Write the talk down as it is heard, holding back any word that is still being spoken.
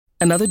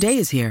Another day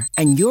is here,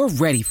 and you're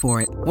ready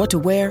for it. What to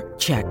wear?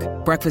 Check.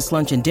 Breakfast,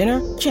 lunch, and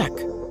dinner? Check.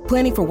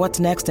 Planning for what's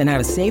next and how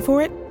to save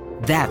for it?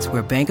 That's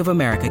where Bank of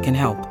America can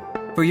help.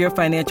 For your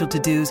financial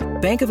to-dos,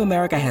 Bank of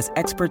America has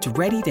experts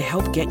ready to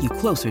help get you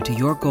closer to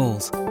your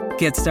goals.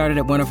 Get started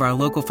at one of our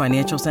local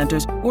financial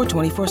centers or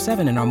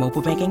 24/7 in our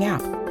mobile banking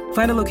app.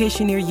 Find a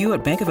location near you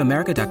at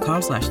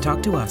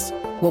bankofamerica.com/talktous.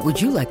 What would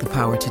you like the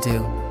power to do?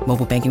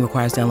 Mobile banking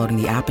requires downloading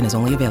the app and is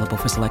only available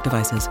for select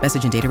devices.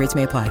 Message and data rates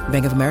may apply.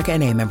 Bank of America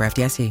N.A., member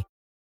FDIC.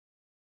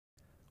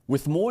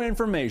 With more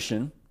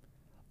information,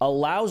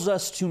 allows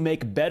us to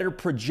make better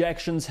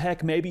projections,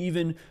 heck, maybe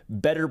even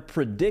better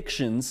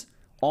predictions.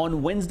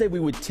 On Wednesday, we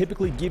would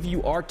typically give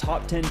you our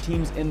top 10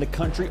 teams in the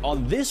country.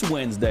 On this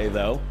Wednesday,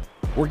 though,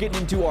 we're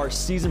getting into our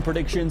season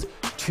predictions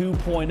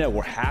 2.0.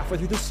 We're halfway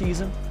through the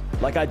season.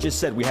 Like I just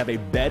said, we have a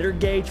better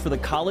gauge for the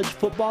college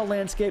football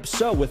landscape.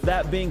 So with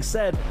that being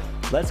said,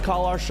 let's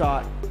call our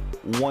shot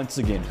once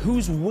again.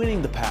 Who's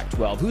winning the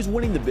Pac-12? Who's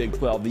winning the Big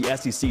 12, the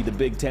SEC, the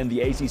Big 10, the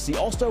ACC?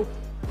 Also,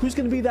 who's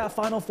going to be that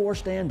Final Four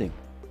standing?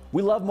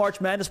 We love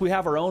March Madness. We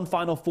have our own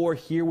Final Four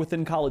here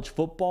within college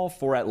football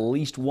for at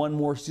least one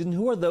more season.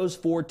 Who are those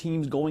four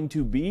teams going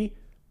to be?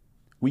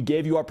 We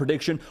gave you our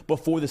prediction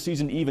before the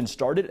season even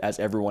started, as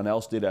everyone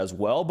else did as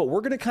well. But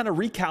we're going to kind of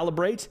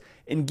recalibrate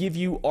and give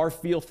you our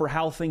feel for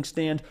how things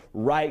stand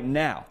right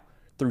now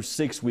through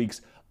 6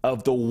 weeks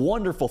of the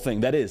wonderful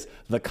thing that is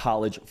the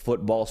college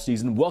football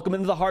season. Welcome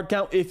into the Hard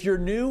Count. If you're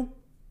new,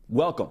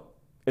 welcome.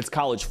 It's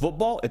college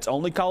football. It's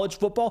only college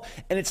football.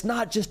 And it's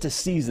not just a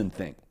season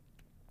thing.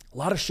 A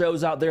lot of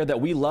shows out there that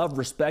we love,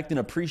 respect, and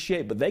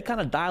appreciate, but they kind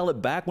of dial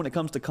it back when it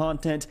comes to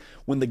content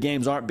when the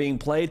games aren't being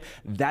played.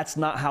 That's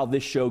not how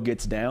this show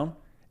gets down,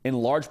 in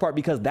large part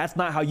because that's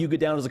not how you get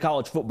down as a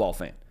college football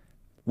fan.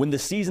 When the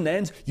season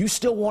ends, you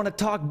still want to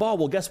talk ball.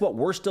 Well, guess what?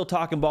 We're still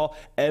talking ball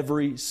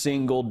every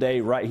single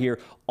day right here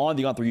on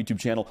the On3 YouTube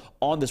channel,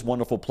 on this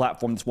wonderful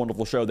platform, this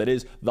wonderful show that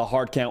is The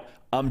Hard Count.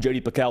 I'm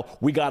JD Pickell.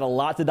 We got a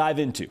lot to dive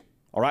into.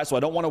 All right, so I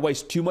don't want to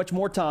waste too much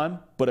more time,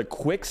 but a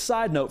quick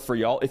side note for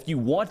y'all. If you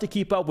want to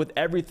keep up with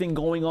everything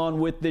going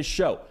on with this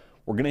show,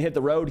 we're going to hit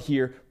the road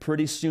here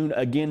pretty soon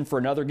again for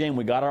another game.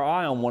 We got our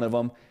eye on one of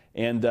them,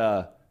 and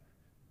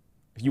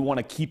if you want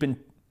to keep in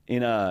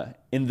the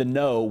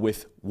know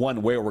with,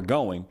 one, where we're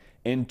going,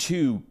 and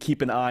two,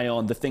 keep an eye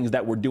on the things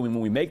that we're doing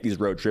when we make these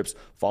road trips,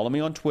 follow me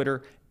on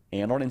Twitter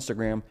and on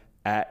Instagram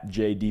at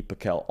JD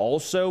Pickell.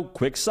 Also,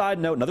 quick side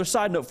note, another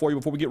side note for you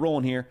before we get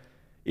rolling here.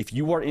 If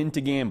you are into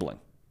gambling,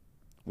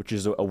 which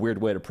is a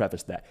weird way to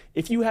preface that.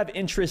 If you have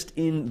interest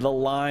in the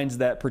lines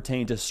that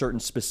pertain to certain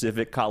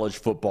specific college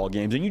football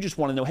games and you just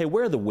want to know, hey,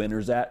 where are the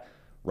winners at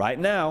right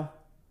now?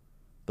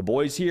 The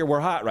boys here, we're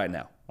hot right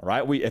now. All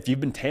right, if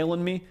you've been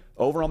tailing me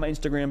over on my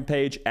Instagram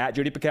page at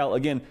JD Pickell,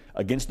 again,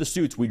 Against the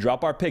Suits, we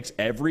drop our picks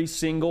every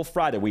single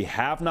Friday. We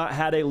have not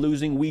had a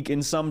losing week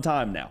in some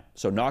time now.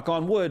 So knock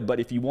on wood,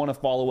 but if you want to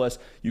follow us,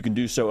 you can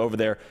do so over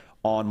there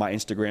on my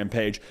Instagram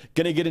page.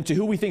 Going to get into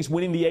who we think's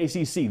winning the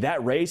ACC.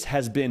 That race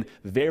has been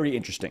very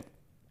interesting.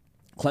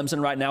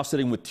 Clemson right now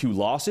sitting with 2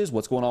 losses.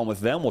 What's going on with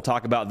them? We'll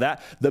talk about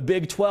that. The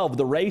Big 12,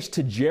 the race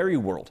to Jerry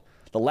World.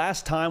 The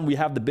last time we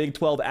have the Big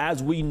 12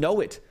 as we know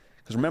it.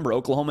 Because remember,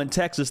 Oklahoma and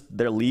Texas,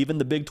 they're leaving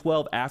the Big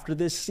 12 after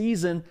this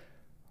season.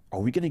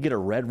 Are we going to get a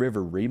Red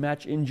River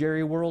rematch in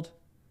Jerry World?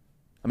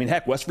 I mean,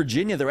 heck, West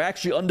Virginia, they're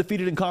actually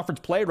undefeated in conference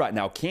play right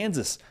now.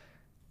 Kansas,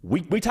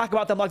 we talk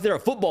about them like they're a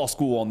football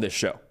school on this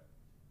show.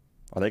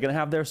 Are they going to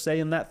have their say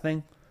in that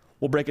thing?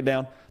 We'll break it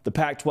down. The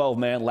Pac-12,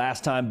 man,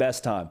 last time,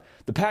 best time.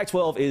 The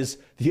Pac-12 is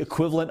the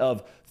equivalent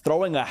of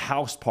throwing a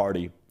house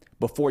party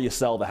before you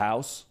sell the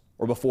house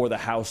or before the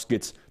house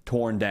gets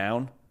torn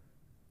down.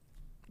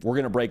 We're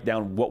going to break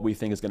down what we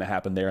think is going to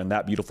happen there in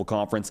that beautiful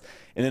conference.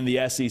 And then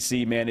the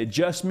SEC, man, it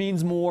just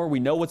means more. We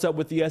know what's up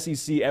with the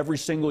SEC. Every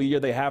single year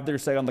they have their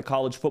say on the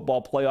college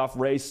football playoff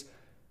race.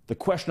 The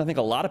question I think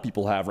a lot of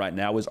people have right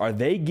now is, are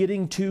they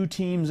getting 2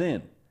 teams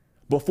in?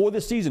 Before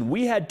this season,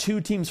 we had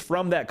 2 teams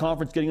from that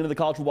conference getting into the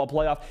college football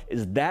playoff.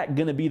 Is that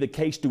going to be the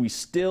case? Do we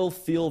still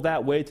feel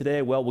that way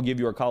today? Well, we'll give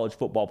you our college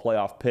football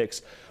playoff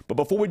picks. But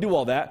before we do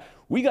all that,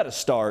 we got to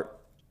start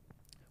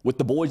with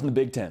the boys in the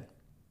Big Ten.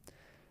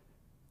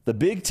 The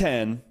Big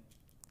Ten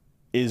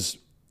is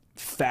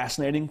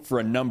fascinating for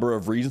a number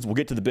of reasons. We'll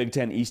get to the Big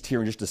Ten East here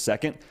in just a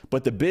second.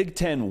 But the Big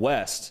Ten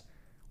West,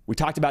 we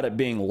talked about it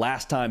being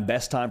last time,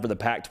 best time for the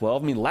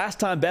Pac-12. I mean, last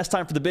time, best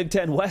time for the Big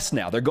Ten West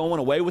now. They're going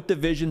away with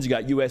divisions. You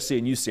got USC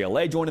and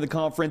UCLA joining the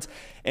conference.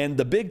 And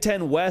the Big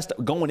Ten West,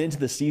 going into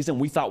the season,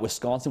 we thought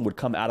Wisconsin would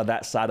come out of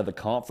that side of the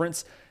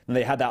conference. And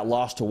they had that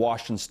loss to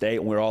Washington State,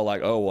 and we were all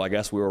like, oh, well, I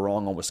guess we were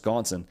wrong on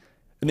Wisconsin.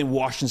 And then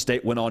Washington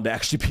State went on to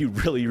actually be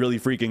really, really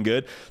freaking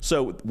good.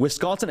 So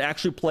Wisconsin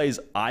actually plays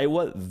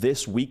Iowa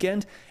this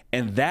weekend,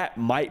 and that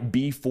might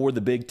be for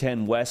the Big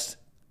Ten West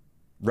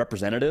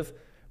representative.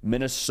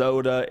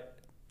 Minnesota,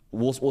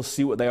 we'll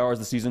see what they are as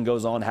the season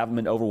goes on. Haven't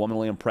been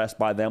overwhelmingly impressed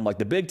by them. Like,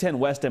 the Big Ten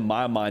West, in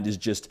my mind, is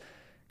just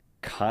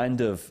kind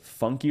of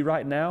funky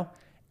right now.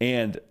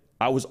 And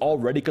I was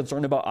already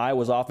concerned about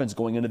Iowa's offense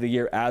going into the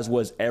year, as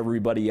was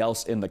everybody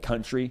else in the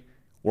country.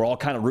 We're all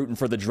kind of rooting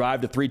for the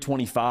drive to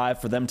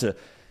 325 for them to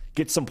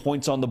get some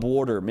points on the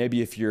board, or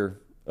maybe if you're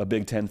a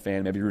Big Ten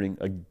fan, maybe rooting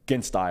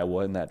against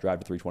Iowa in that drive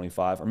to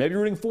 325, or maybe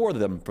rooting for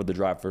them for the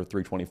drive for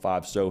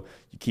 325, so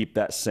you keep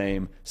that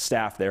same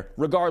staff there.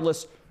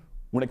 Regardless,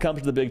 when it comes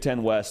to the Big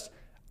Ten West,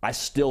 I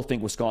still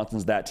think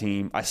Wisconsin's that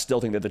team. I still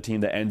think they're the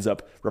team that ends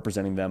up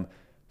representing them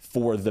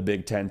for the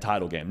Big Ten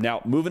title game.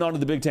 Now, moving on to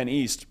the Big Ten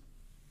East,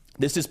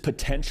 this is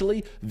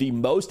potentially the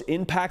most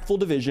impactful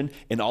division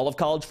in all of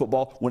college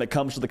football when it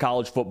comes to the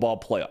college football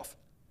playoff.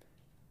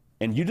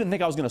 And you didn't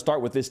think I was going to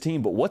start with this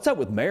team, but what's up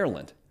with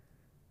Maryland?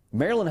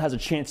 Maryland has a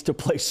chance to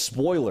play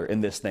spoiler in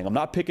this thing. I'm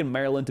not picking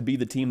Maryland to be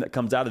the team that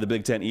comes out of the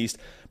Big Ten East,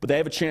 but they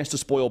have a chance to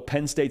spoil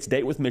Penn State's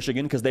date with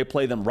Michigan because they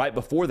play them right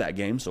before that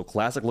game. So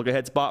classic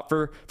look-ahead spot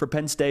for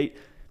Penn State.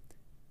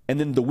 And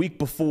then the week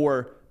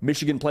before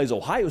Michigan plays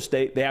Ohio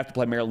State, they have to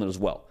play Maryland as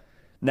well.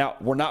 Now,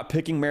 we're not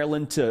picking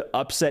Maryland to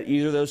upset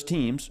either of those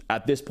teams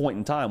at this point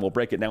in time. We'll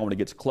break it down when it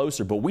gets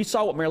closer. But we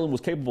saw what Maryland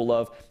was capable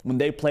of when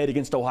they played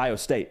against Ohio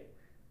State.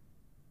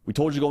 We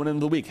told you going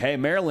into the week, hey,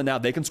 Maryland now,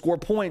 they can score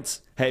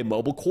points. Hey,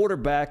 mobile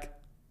quarterback.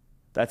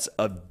 That's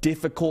a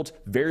difficult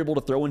variable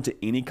to throw into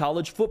any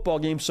college football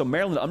game. So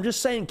Maryland, I'm just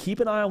saying, keep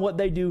an eye on what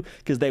they do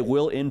because they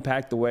will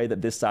impact the way that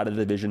this side of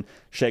the division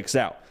shakes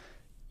out.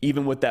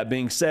 Even with that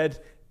being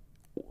said,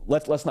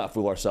 let's not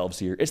fool ourselves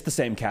here. It's the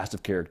same cast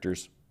of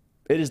characters.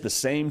 It is the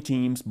same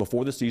teams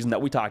before the season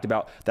that we talked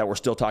about that we're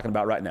still talking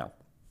about right now.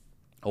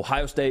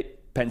 Ohio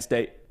State, Penn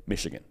State,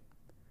 Michigan.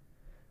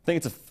 I think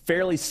it's a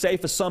fairly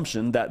safe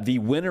assumption that the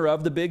winner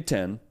of the Big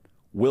Ten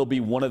will be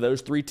one of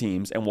those three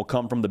teams and will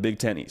come from the Big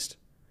Ten East.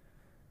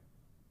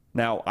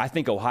 Now, I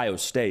think Ohio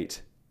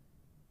State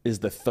is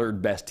the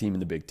third best team in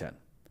the Big Ten.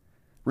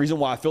 Reason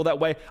why I feel that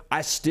way,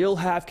 I still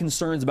have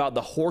concerns about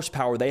the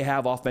horsepower they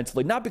have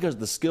offensively, not because of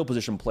the skill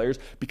position players,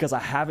 because I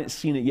haven't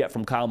seen it yet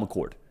from Kyle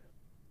McCord.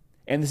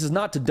 And this is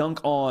not to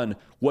dunk on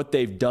what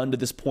they've done to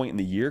this point in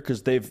the year,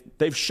 because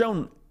they've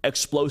shown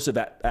explosive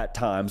at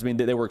times. I mean,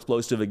 they were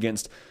explosive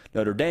against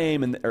Notre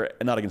Dame, or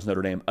not against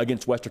Notre Dame,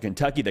 against Western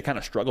Kentucky. They kind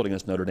of struggled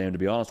against Notre Dame, to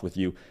be honest with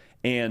you.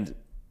 And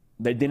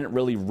they didn't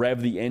really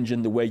rev the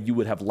engine the way you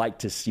would have liked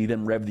to see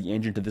them rev the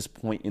engine to this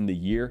point in the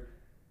year.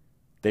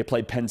 They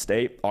played Penn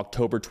State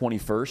October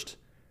 21st.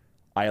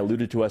 I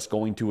alluded to us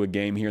going to a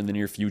game here in the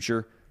near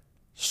future.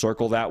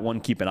 Circle that one.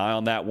 Keep an eye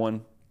on that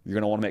one. You're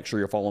going to want to make sure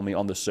you're following me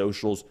on the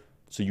socials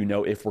so you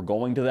know if we're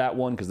going to that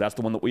one, because that's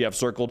the one that we have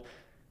circled.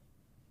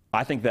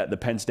 I think that the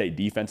Penn State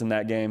defense in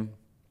that game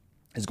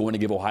is going to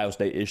give Ohio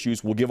State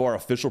issues. We'll give our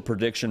official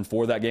prediction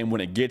for that game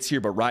when it gets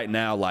here, but right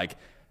now, I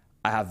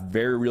have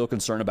very real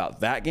concern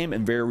about that game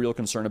and very real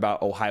concern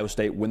about Ohio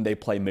State when they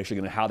play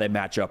Michigan and how they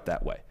match up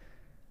that way.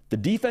 The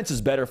defense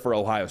is better for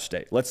Ohio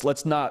State.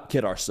 Let's not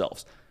kid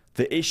ourselves.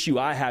 The issue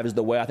I have is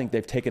the way I think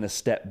they've taken a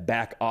step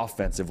back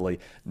offensively,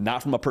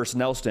 not from a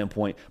personnel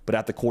standpoint, but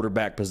at the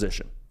quarterback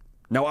position.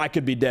 Now, I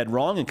could be dead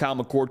wrong, and Kyle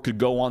McCord could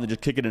go on and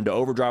just kick it into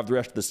overdrive the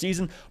rest of the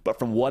season, but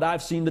from what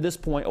I've seen to this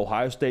point,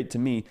 Ohio State, to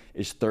me,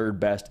 is third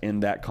best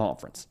in that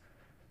conference.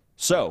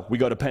 So, we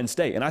go to Penn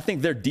State, and I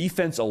think their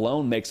defense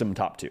alone makes them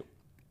top two.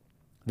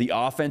 The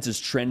offense is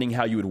trending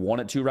how you would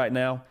want it to right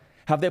now.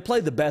 Have they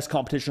played the best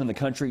competition in the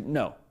country?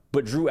 No.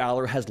 But Drew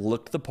Aller has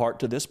looked the part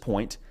to this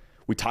point.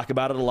 We talk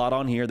about it a lot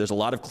on here. There's a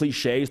lot of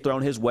cliches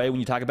thrown his way when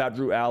you talk about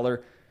Drew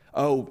Aller.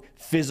 Oh,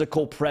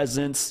 physical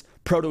presence,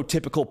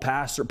 prototypical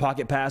passer,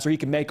 pocket passer. He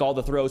can make all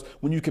the throws.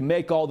 When you can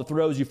make all the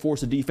throws, you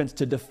force a defense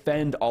to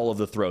defend all of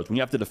the throws. When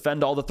you have to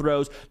defend all the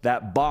throws,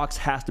 that box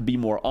has to be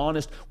more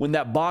honest. When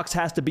that box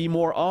has to be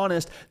more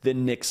honest,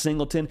 then Nick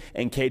Singleton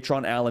and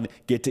Katron Allen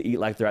get to eat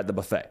like they're at the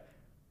buffet.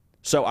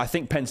 So I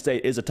think Penn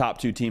State is a top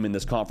two team in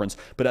this conference.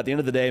 But at the end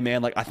of the day,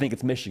 man, I think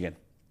it's Michigan.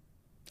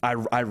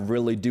 I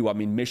really do. I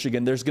mean,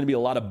 Michigan, there's going to be a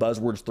lot of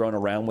buzzwords thrown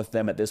around with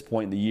them at this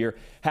point in the year.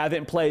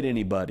 Haven't played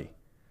anybody.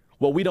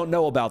 Well, we don't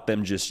know about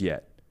them just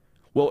yet.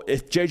 Well,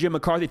 if J.J.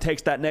 McCarthy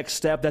takes that next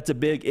step, that's a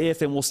big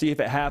if, and we'll see if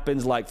it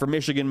happens. For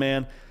Michigan,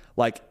 man,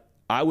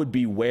 I would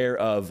beware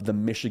of the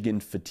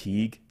Michigan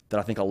fatigue that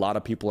I think a lot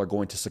of people are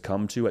going to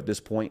succumb to at this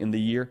point in the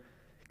year.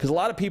 Because a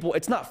lot of people,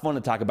 it's not fun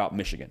to talk about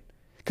Michigan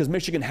because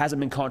Michigan hasn't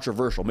been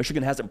controversial.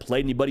 Michigan hasn't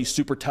played anybody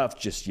super tough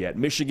just yet.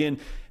 Michigan,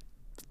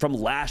 from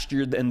last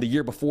year and the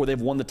year before, they've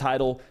won the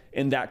title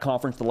in that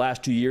conference the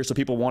last 2 years, so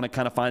people want to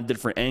kind of find a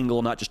different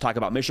angle, not just talk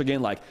about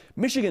Michigan.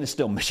 Michigan is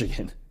still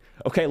Michigan.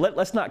 Okay,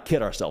 let's not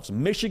kid ourselves.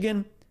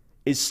 Michigan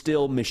is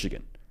still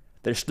Michigan.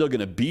 They're still going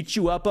to beat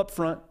you up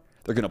front.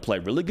 They're going to play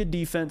really good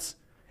defense.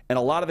 And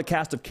a lot of the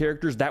cast of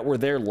characters that were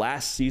there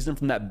last season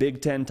from that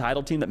Big Ten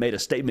title team that made a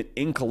statement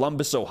in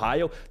Columbus,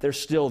 Ohio, they're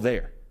still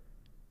there.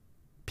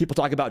 People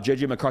talk about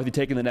J.J. McCarthy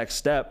taking the next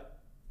step.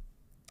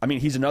 I mean,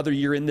 he's another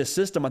year in this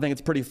system. I think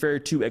it's pretty fair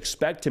to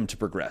expect him to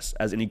progress,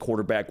 as any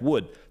quarterback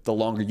would. The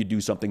longer you do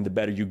something, the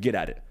better you get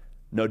at it.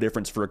 No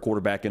difference for a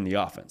quarterback in the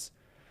offense.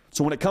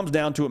 So when it comes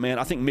down to it, man,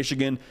 I think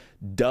Michigan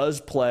does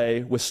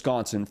play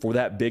Wisconsin for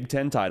that Big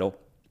Ten title.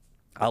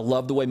 I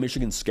love the way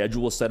Michigan's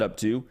schedule is set up,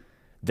 too.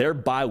 Their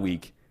bye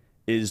week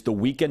is the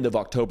weekend of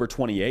October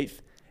 28th,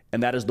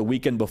 and that is the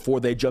weekend before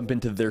they jump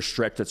into their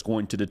stretch that's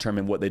going to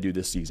determine what they do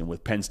this season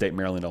with Penn State,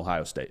 Maryland,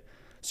 Ohio State.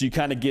 So you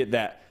kind of get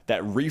that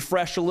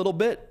refresh a little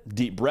bit,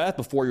 deep breath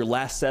before your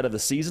last set of the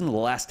season, the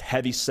last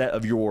heavy set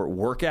of your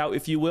workout,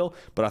 if you will.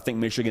 But I think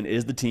Michigan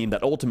is the team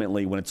that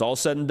ultimately, when it's all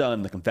said and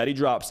done, the confetti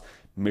drops,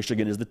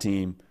 Michigan is the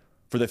team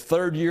for the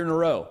third year in a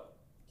row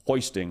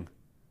hoisting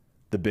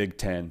the Big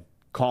Ten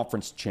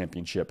Conference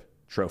Championship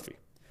trophy.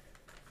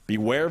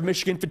 Beware of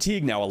Michigan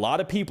fatigue now. A lot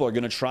of people are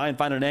going to try and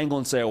find an angle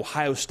and say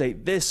Ohio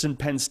State this and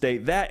Penn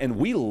State that. And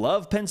we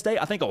love Penn State.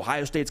 I think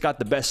Ohio State's got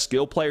the best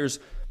skill players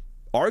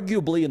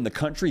arguably in the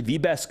country, the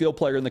best skill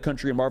player in the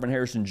country in Marvin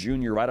Harrison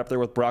Jr., right up there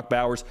with Brock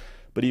Bowers.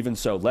 But even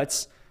so,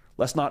 let's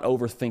not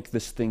overthink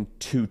this thing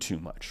too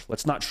much.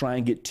 Let's not try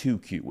and get too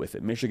cute with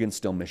it. Michigan's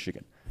still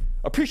Michigan.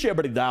 Appreciate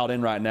everybody dialed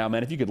in right now,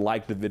 man. If you could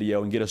like the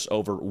video and get us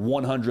over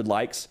 100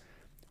 likes,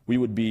 we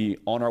would be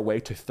on our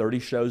way to 30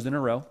 shows in a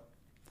row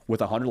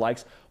with 100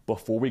 likes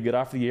before we get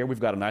off the air. We've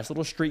got a nice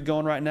little streak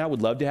going right now.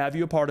 We'd love to have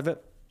you a part of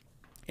it.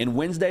 And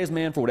Wednesdays,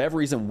 man, for whatever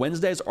reason,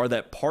 Wednesdays are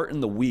that part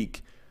in the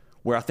week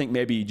where I think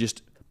maybe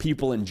just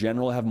people in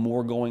general have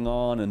more going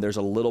on and there's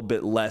a little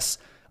bit less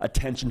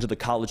attention to the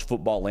college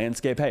football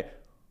landscape. Hey,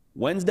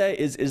 Wednesday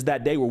is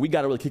that day where we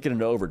got to really kick it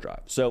into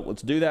overdrive. So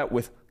let's do that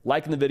with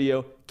liking the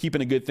video,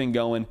 keeping a good thing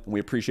going, and we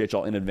appreciate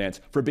y'all in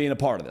advance for being a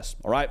part of this,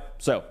 all right?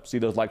 So see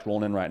those likes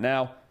rolling in right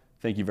now.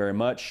 Thank you very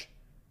much.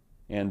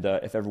 And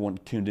if everyone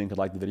tuned in could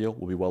like the video,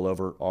 we'll be well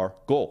over our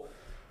goal.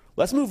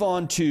 Let's move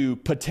on to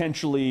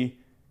potentially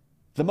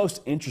the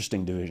most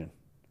interesting division,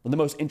 or the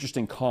most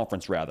interesting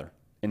conference, rather,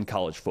 in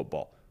college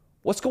football.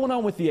 What's going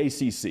on with the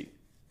ACC?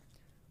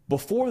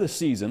 Before the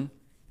season,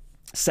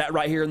 sat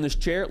right here in this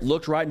chair,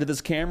 looked right into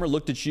this camera,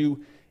 looked at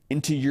you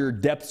into your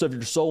depths of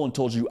your soul and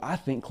told you, I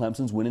think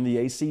Clemson's winning the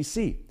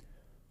ACC.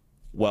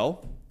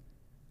 Well,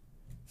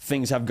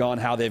 things have gone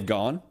how they've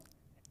gone,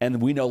 and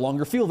we no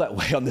longer feel that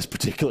way on this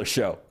particular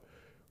show.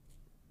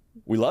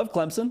 We love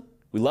Clemson.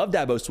 We love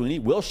Dabo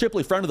Swinney. Will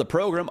Shipley, friend of the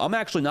program. I'm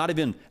actually not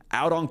even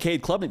out on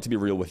Cade Klubnik, to be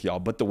real with y'all.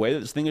 But the way that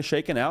this thing is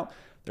shaking out,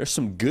 there's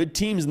some good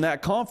teams in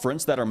that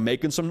conference that are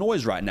making some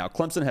noise right now.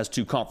 Clemson has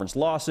 2 conference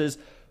losses.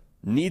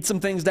 Need some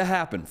things to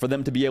happen for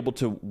them to be able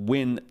to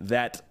win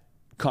that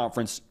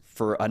conference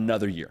for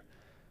another year.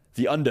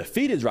 The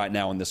undefeateds right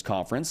now in this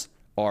conference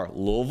are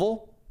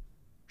Louisville.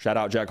 Shout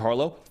out Jack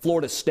Harlow.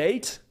 Florida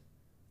State.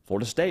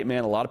 Florida State,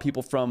 man. A lot of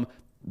people from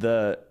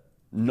the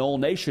Knoll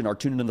Nation are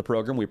tuning in the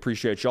program. We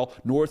appreciate y'all.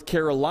 North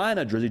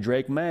Carolina, Drizzy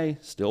Drake May,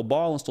 still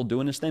balling, still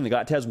doing his thing. They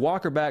got Tez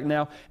Walker back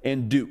now,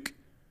 and Duke.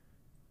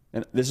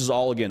 And this is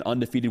all, again,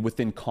 undefeated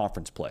within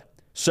conference play.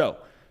 So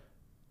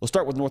we'll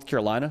start with North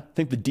Carolina. I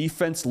think the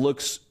defense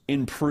looks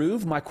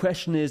improved. My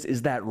question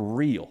is that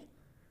real?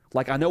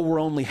 Like, I know we're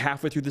only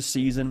halfway through the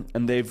season,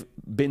 and they've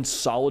been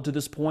solid to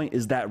this point.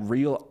 Is that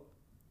real?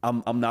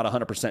 I'm not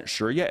 100%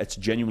 sure yet. It's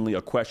genuinely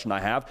a question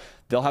I have.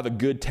 They'll have a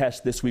good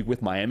test this week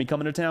with Miami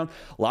coming to town.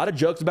 A lot of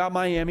jokes about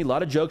Miami, a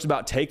lot of jokes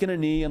about taking a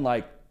knee, and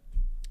like,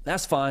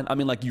 that's fine. I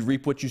mean, like, you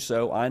reap what you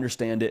sow. I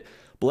understand it.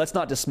 But let's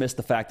not dismiss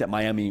the fact that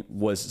Miami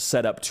was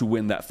set up to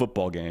win that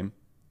football game,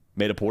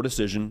 made a poor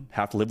decision,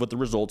 have to live with the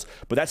results.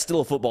 But that's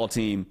still a football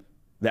team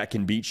that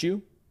can beat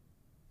you.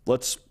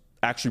 Let's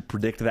actually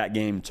predict that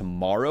game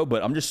tomorrow.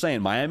 But I'm just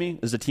saying, Miami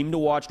is a team to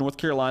watch. North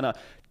Carolina,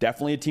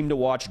 definitely a team to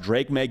watch.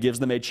 Drake May gives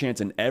them a chance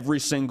in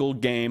every single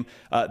game.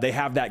 They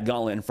have that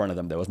gauntlet in front of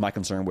them, though, is my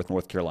concern with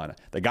North Carolina.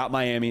 They got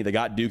Miami. They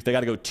got Duke. They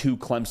got to go to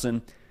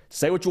Clemson.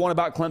 Say what you want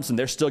about Clemson.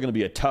 They're still going to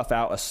be a tough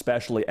out,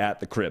 especially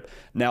at the Crib.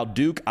 Now,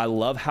 Duke, I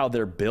love how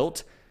they're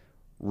built.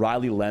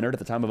 Riley Leonard, at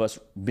the time of us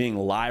being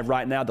live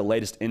right now, the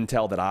latest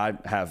intel that I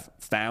have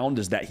found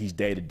is that he's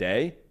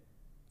day-to-day.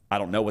 I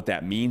don't know what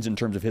that means in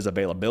terms of his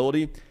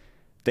availability.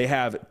 They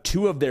have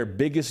 2 of their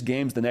biggest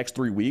games the next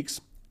 3 weeks,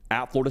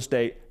 at Florida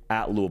State,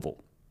 at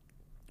Louisville.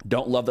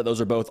 Don't love that those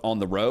are both on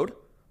the road.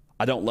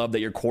 I don't love that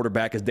your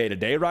quarterback is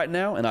day-to-day right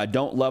now, and I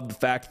don't love the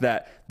fact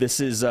that this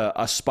is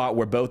a spot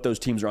where both those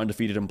teams are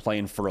undefeated and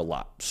playing for a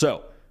lot.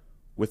 So,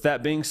 with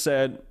that being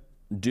said,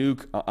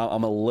 Duke,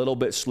 I'm a little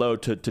bit slow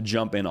to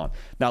jump in on.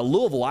 Now,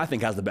 Louisville, I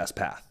think, has the best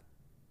path.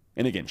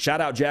 And again,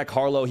 shout out Jack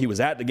Harlow. He was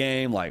at the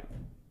game. Like,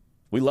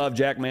 we love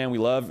Jack, man. We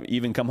love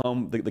even come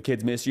home. The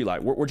kids miss you.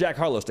 Like, we're Jack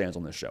Harlow stands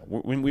on this show.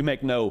 We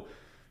make no,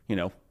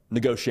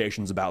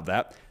 negotiations about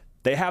that.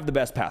 They have the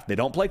best path. They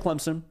don't play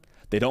Clemson.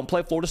 They don't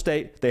play Florida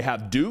State. They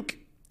have Duke,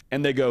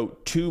 and they go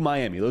to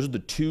Miami. Those are the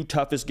 2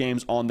 toughest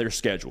games on their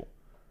schedule.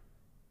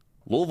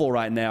 Louisville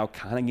right now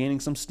kind of gaining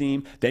some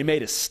steam. They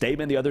made a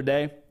statement the other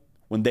day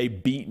when they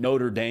beat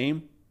Notre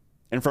Dame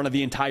in front of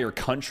the entire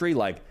country.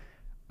 Like,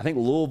 I think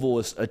Louisville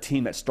is a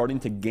team that's starting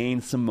to gain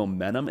some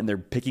momentum, and they're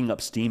picking up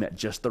steam at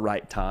just the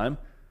right time.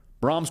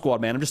 Brom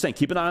squad, man. I'm just saying,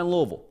 keep an eye on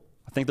Louisville.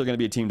 I think they're going to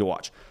be a team to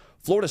watch.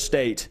 Florida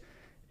State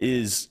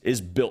is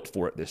built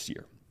for it this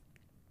year.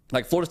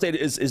 Like, Florida State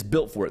is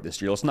built for it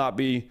this year. Let's not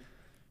be,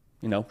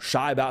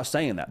 shy about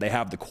saying that. They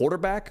have the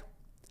quarterback.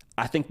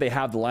 I think they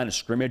have the line of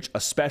scrimmage,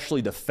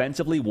 especially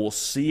defensively. We'll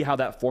see how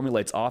that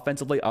formulates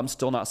offensively. I'm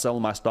still not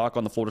selling my stock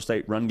on the Florida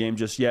State run game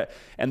just yet.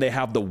 And they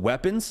have the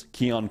weapons.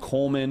 Keon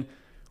Coleman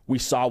We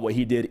saw what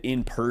he did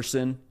in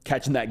person,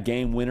 catching that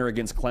game winner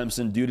against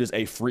Clemson. Dude is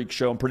a freak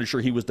show. I'm pretty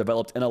sure he was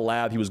developed in a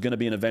lab. He was going to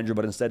be an Avenger,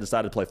 but instead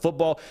decided to play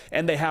football.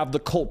 And they have the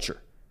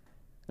culture.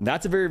 And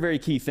that's a very, very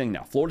key thing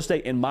now. Florida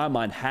State, in my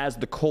mind, has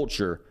the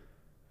culture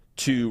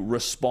to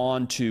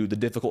respond to the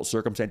difficult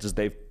circumstances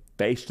they've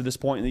faced to this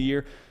point in the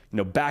year.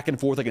 Back and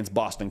forth against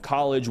Boston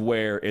College,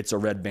 where it's a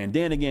red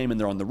bandana game and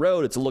they're on the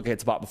road. It's a look-ahead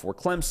spot before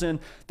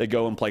Clemson. They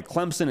go and play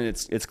Clemson, and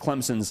it's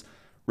Clemson's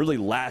really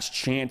last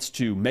chance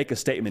to make a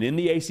statement in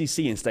the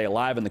ACC and stay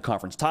alive in the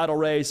conference title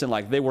race. And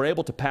they were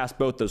able to pass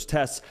both those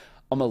tests.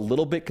 I'm a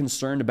little bit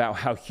concerned about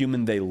how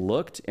human they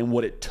looked and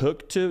what it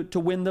took to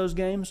win those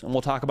games. And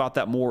we'll talk about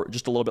that more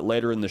just a little bit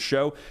later in the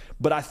show.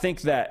 But I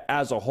think that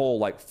as a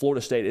whole,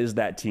 Florida State is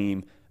that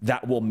team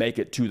that will make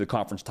it to the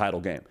conference title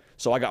game.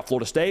 So I got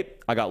Florida State,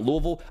 I got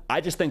Louisville. I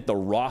just think the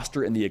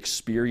roster and the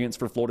experience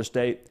for Florida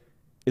State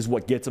is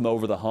what gets them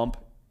over the hump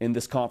in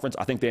this conference.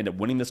 I think they end up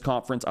winning this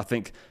conference. I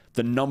think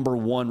the number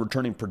one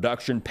returning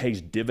production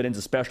pays dividends,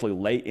 especially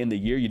late in the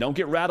year. You don't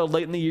get rattled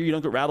late in the year. You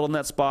don't get rattled in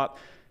that spot.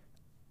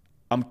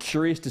 I'm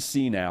curious to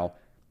see now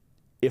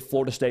if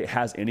Florida State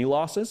has any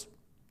losses,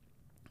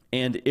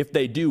 and if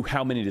they do,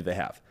 how many do they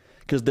have?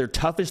 Because their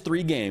toughest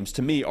 3 games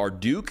to me are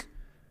Duke,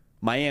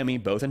 Miami,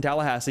 both in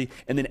Tallahassee,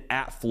 and then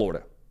at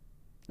Florida.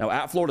 Now,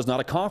 at Florida is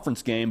not a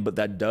conference game, but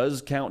that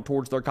does count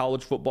towards their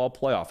college football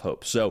playoff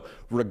hopes. So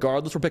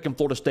regardless, we're picking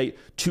Florida State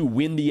to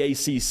win the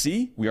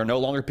ACC. We are no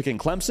longer picking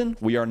Clemson.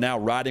 We are now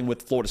riding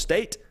with Florida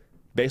State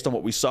based on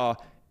what we saw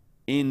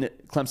in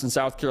Clemson,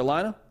 South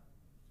Carolina.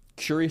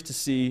 Curious to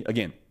see,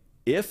 again,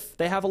 if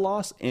they have a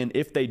loss, and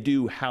if they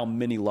do, how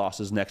many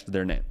losses next to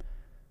their name.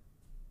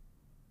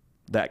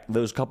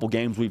 Those couple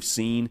games we've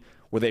seen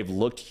where they've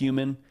looked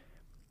human,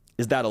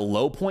 is that a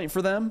low point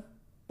for them?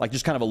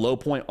 Just kind of a low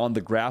point on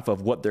the graph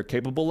of what they're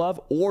capable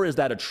of? Or is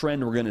that a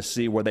trend we're going to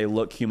see where they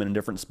look human in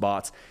different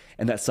spots,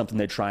 and that's something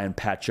they try and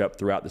patch up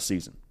throughout the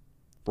season?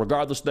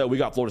 Regardless, though, we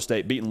got Florida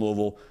State beating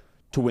Louisville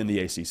to win the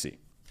ACC. And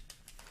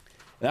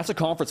that's a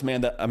conference,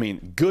 man,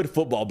 good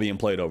football being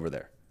played over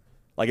there.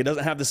 It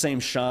doesn't have the same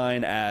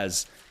shine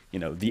as,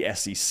 the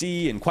SEC.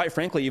 And quite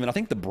frankly, even I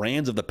think the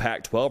brands of the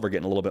Pac-12 are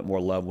getting a little bit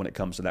more love when it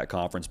comes to that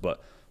conference.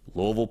 But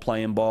Louisville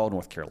playing ball,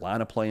 North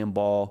Carolina playing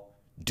ball.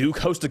 Duke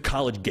hosted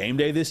College Game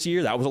Day this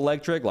year. That was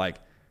electric.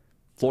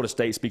 Florida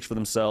State speaks for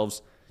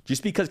themselves.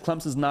 Just because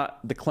Clemson's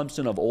not the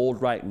Clemson of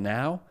old right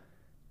now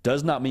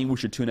does not mean we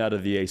should tune out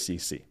of the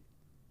ACC.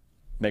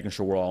 Making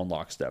sure we're all in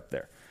lockstep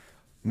there.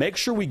 Make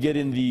sure we get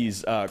in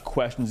these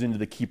questions into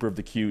the Keeper of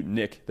the Queue,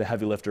 Nick, the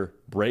heavy lifter,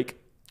 break,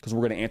 because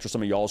we're going to answer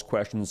some of y'all's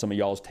questions and some of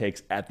y'all's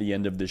takes at the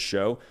end of this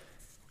show.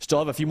 Still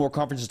have a few more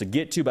conferences to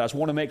get to, but I just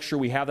want to make sure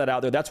we have that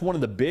out there. That's one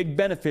of the big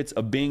benefits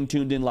of being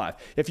tuned in live.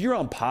 If you're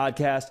on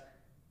podcast,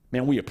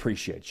 man, we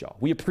appreciate y'all.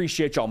 We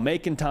appreciate y'all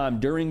making time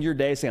during your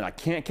day saying, I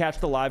can't catch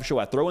the live show.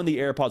 I throw in the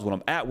AirPods when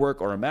I'm at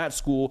work or I'm at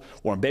school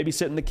or I'm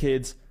babysitting the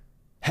kids.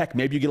 Heck,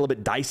 maybe you get a little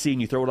bit dicey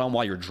and you throw it on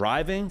while you're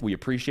driving. We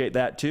appreciate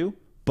that too.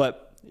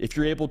 But if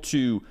you're able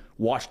to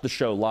watch the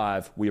show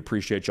live, we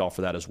appreciate y'all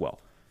for that as well.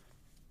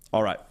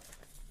 All right.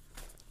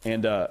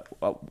 And I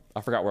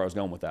forgot where I was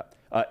going with that.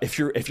 If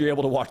you're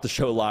able to watch the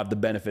show live, the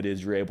benefit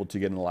is you're able to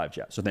get in the live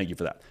chat. So thank you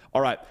for that.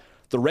 All right.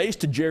 The race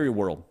to Jerry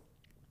World.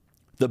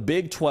 The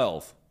Big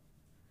 12.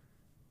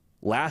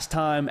 Last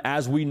time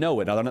as we know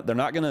it. Now, they're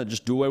not going to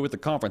just do away with the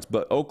conference,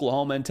 but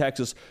Oklahoma and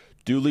Texas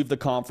do leave the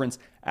conference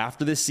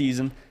after this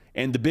season.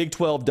 And the Big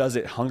 12 does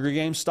it Hunger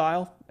Games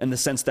style in the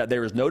sense that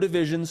there is no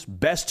divisions.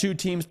 Best 2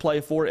 teams play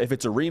for it. If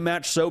it's a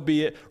rematch, so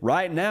be it.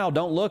 Right now,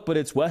 don't look, but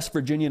it's West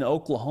Virginia and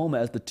Oklahoma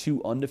as the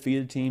 2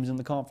 undefeated teams in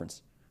the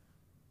conference.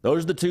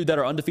 Those are the 2 that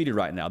are undefeated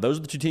right now. Those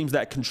are the 2 teams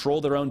that control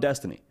their own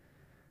destiny.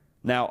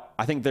 Now,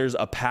 I think there's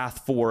a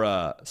path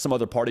for some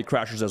other party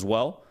crashers as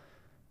well.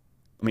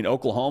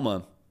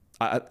 Oklahoma,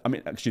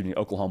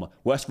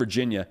 West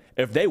Virginia,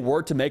 if they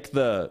were to make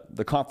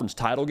the conference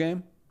title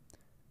game,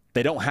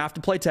 they don't have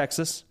to play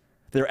Texas.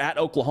 They're at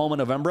Oklahoma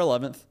November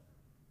 11th.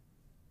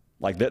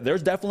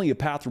 There's definitely a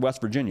path for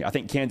West Virginia. I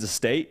think Kansas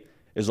State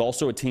is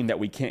also a team that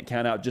we can't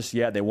count out just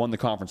yet. They won the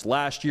conference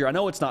last year. I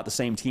know it's not the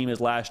same team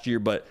as last year,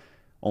 but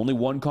only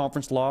 1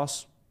 conference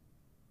loss.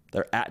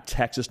 They're at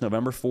Texas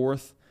November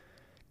 4th.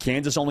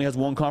 Kansas only has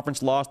 1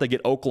 conference loss. They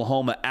get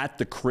Oklahoma at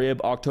the crib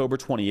October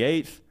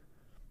 28th.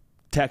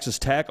 Texas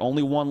Tech,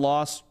 only 1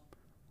 loss.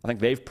 I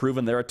think they've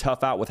proven they're a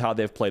tough out with how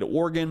they've played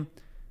Oregon.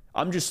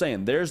 I'm just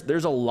saying,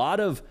 there's a lot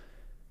of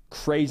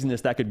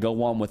craziness that could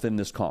go on within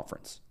this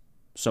conference.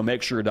 So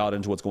make sure you're dialed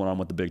into what's going on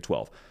with the Big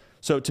 12.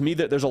 So to me,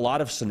 there's a lot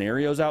of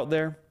scenarios out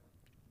there,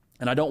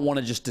 and I don't want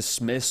to just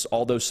dismiss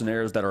all those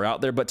scenarios that are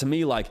out there. But to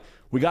me,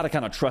 we got to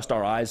kind of trust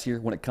our eyes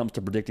here when it comes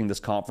to predicting this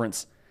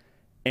conference.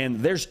 And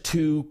there's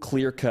 2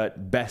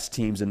 clear-cut best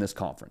teams in this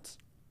conference.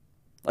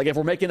 If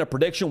we're making a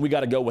prediction, we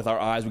got to go with our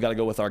eyes. We got to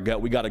go with our gut.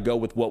 We got to go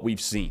with what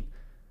we've seen.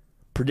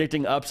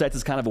 predicting upsets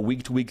is kind of a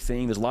week-to-week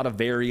thing. There's a lot of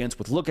variance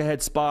with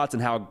look-ahead spots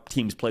and how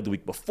teams played the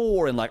week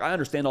before. And, I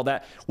understand all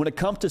that. When it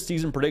comes to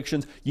season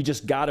predictions, you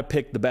just got to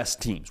pick the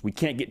best teams. We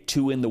can't get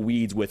too in the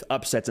weeds with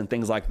upsets and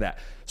things like that.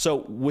 So,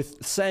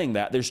 with saying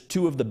that, there's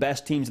two of the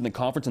best teams in the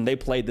conference, and they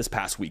played this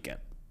past weekend.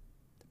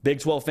 Big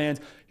 12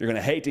 fans, you're going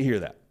to hate to hear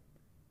that.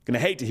 Going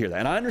to hate to hear that.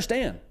 And I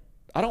understand.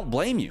 I don't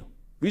blame you.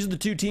 These are the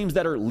two teams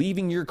that are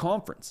leaving your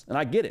conference, and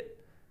I get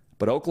it.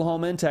 But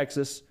Oklahoma and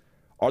Texas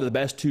are the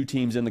best two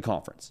teams in the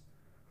conference.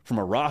 From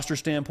a roster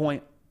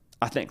standpoint,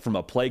 I think from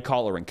a play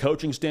caller and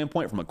coaching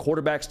standpoint, from a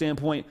quarterback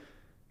standpoint,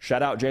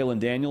 shout out Jalen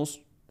Daniels.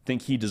 I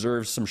think he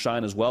deserves some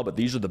shine as well, but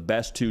these are the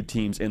best two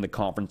teams in the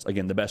conference.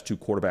 Again, the best two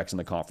quarterbacks in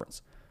the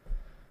conference.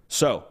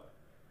 So,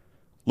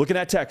 looking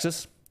at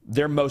Texas,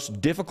 their most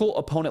difficult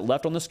opponent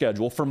left on the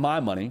schedule, for my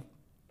money,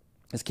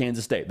 is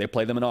Kansas State. They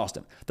play them in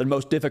Austin. Their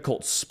most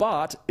difficult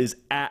spot is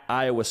at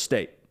Iowa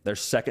State. Their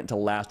second to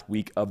last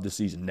week of the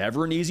season.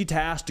 Never an easy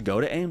task to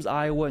go to Ames,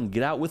 Iowa, and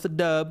get out with a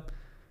dub.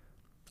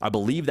 I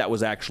believe that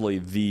was actually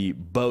the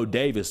Bo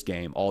Davis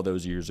game all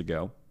those years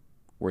ago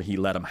where he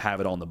let them have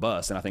it on the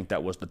bus, and I think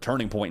that was the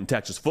turning point in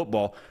Texas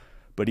football.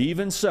 But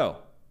even so,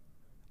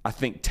 I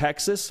think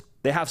Texas,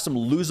 they have some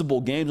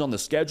losable games on the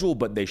schedule,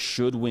 but they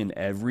should win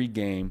every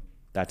game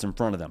that's in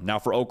front of them. Now,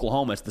 for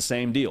Oklahoma, it's the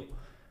same deal.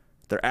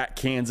 They're at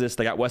Kansas.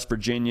 They got West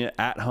Virginia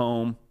at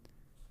home.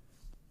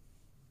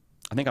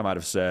 I think I might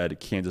have said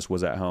Kansas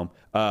was at home.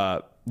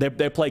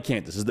 They play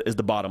Kansas is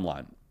the bottom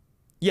line.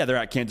 Yeah, they're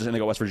at Kansas and they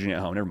got West Virginia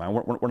at home. Never mind.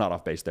 We're not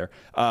off base there.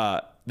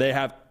 They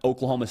have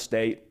Oklahoma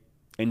State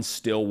in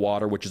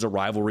Stillwater, which is a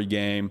rivalry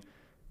game.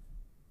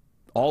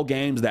 All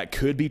games that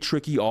could be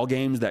tricky. All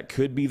games that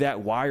could be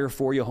that wire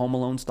for you, Home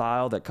Alone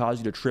style, that cause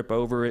you to trip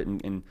over it.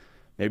 And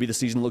maybe the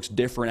season looks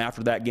different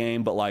after that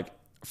game. But,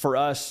 for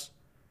us,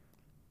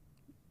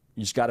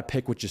 you just got to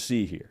pick what you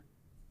see here.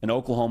 And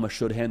Oklahoma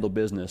should handle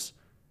business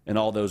in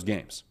all those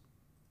games.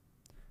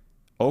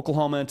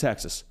 Oklahoma and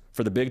Texas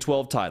for the Big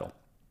 12 title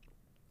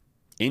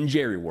in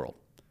Jerry World.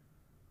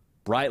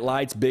 Bright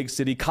lights, big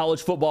city,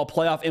 college football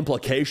playoff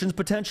implications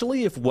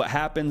potentially if what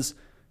happens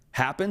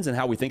and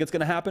how we think it's going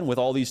to happen with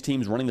all these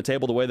teams running the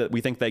table the way that we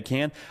think they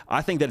can.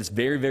 I think that it's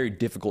very, very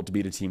difficult to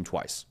beat a team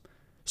twice.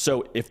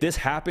 So if this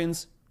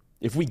happens,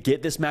 if we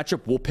get this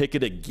matchup, we'll pick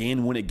it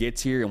again when it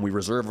gets here, and we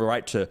reserve the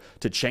right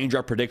to change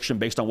our prediction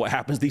based on what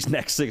happens these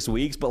next 6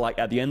 weeks. But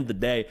at the end of the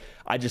day,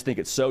 I just think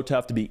it's so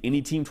tough to beat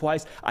any team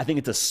twice. I think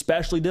it's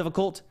especially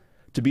difficult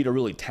to beat a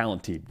really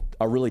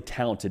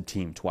talented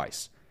team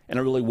twice and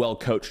a really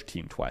well-coached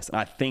team twice. And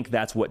I think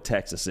that's what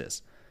Texas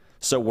is.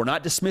 So we're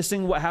not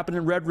dismissing what happened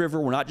in Red River.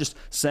 We're not just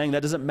saying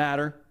that doesn't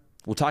matter.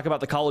 We'll talk about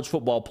the college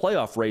football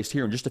playoff race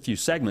here in just a few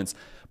segments,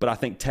 but I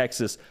think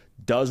Texas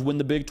does win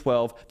the Big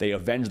 12. They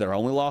avenge their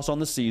only loss on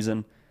the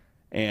season,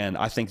 and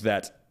I think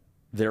that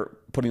they're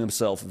putting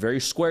themselves very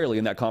squarely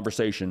in that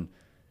conversation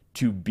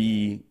to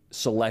be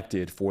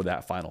selected for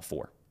that Final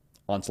Four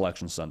on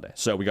Selection Sunday.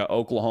 So we got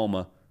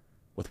Oklahoma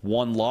with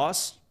one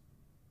loss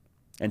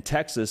and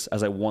Texas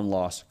as a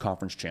one-loss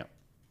conference champ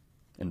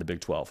in the Big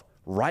 12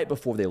 right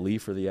before they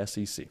leave for the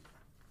SEC.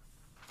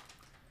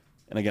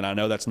 And again, I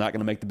know that's not going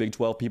to make the Big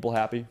 12 people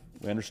happy.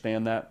 We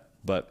understand that.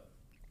 But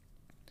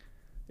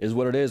it is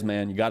what it is,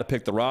 man. You got to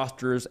pick the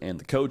rosters and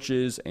the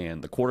coaches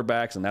and the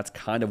quarterbacks, and that's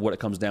kind of what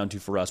it comes down to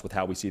for us with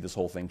how we see this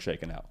whole thing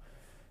shaking out.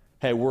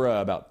 Hey, we're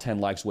about 10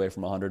 likes away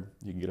from 100.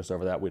 You can get us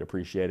over that. We'd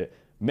appreciate it.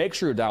 Make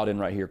sure you're dialed in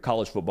right here.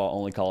 College football,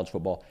 only college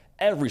football,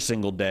 every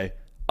single day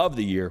of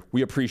the year.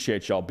 We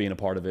appreciate y'all being a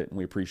part of it, and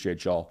we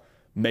appreciate y'all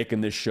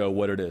making this show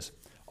what it is.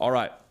 All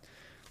right,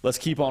 let's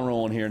keep on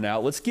rolling here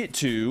now. Let's get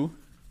to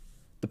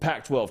the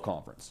Pac-12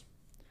 conference.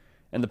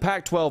 And the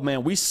Pac-12,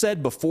 man, we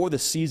said before the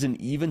season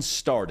even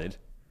started,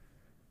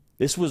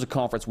 this was a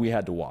conference we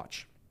had to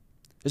watch.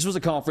 This was a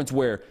conference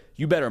where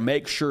you better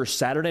make sure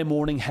Saturday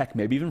morning, heck,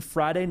 maybe even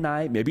Friday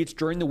night, maybe it's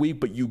during the week,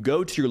 but you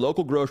go to your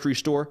local grocery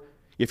store.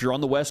 If you're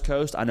on the West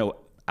Coast, I know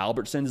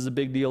Albertsons is a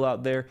big deal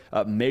out there.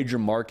 Major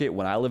Market,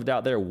 when I lived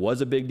out there, was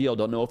a big deal.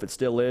 Don't know if it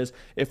still is.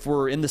 If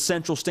we're in the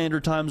Central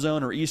Standard Time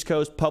Zone or East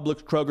Coast,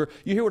 Publix, Kroger,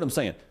 you hear what I'm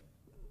saying.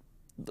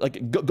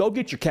 Go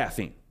get your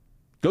caffeine.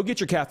 Go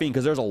get your caffeine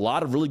because there's a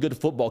lot of really good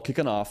football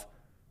kicking off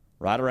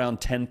right around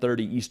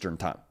 10:30 Eastern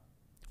time.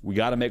 We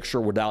got to make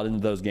sure we're dialed into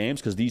those games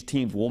because these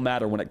teams will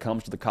matter when it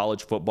comes to the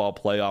college football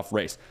playoff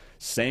race.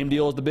 Same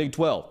deal as the Big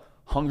 12,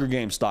 Hunger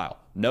Games style.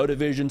 No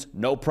divisions,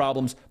 no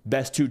problems,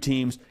 best two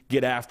teams,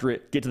 get after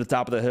it, get to the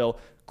top of the hill,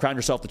 crown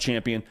yourself the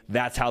champion.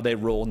 That's how they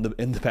roll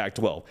in the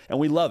Pac-12, and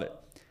we love it.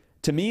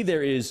 To me,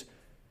 there is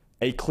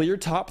a clear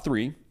top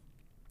three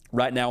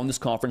right now in this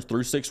conference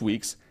through 6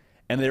 weeks,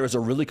 and there is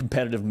a really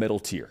competitive middle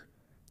tier.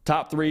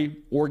 Top three,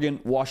 Oregon,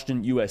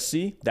 Washington,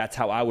 USC. That's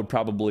how I would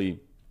probably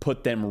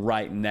put them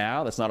right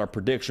now. That's not our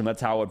prediction. That's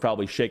how I would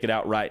probably shake it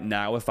out right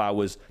now if I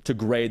was to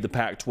grade the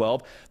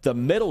Pac-12. The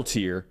middle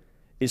tier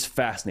is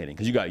fascinating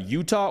because you got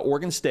Utah,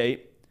 Oregon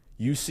State,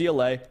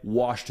 UCLA,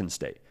 Washington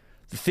State.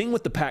 The thing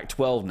with the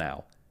Pac-12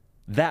 now,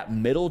 that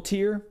middle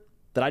tier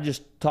that I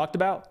just talked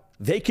about,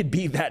 they could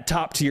be that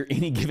top tier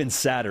any given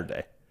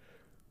Saturday.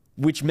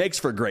 which makes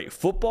for great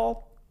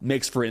football,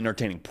 makes for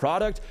entertaining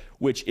product,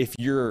 which if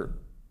you're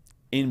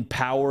in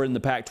power in the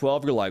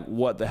Pac-12, you're like,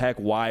 what the heck?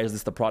 Why is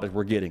this the product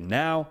we're getting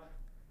now?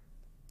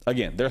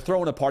 Again, they're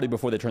throwing a party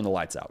before they turn the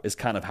lights out is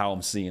kind of how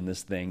I'm seeing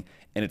this thing.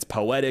 And it's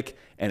poetic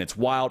and it's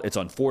wild. It's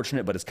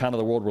unfortunate, but it's kind of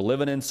the world we're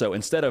living in. So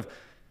instead of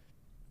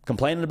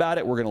complaining about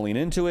it, we're going to lean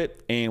into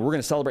it, and we're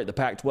going to celebrate the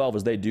Pac-12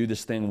 as they do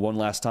this thing one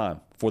last time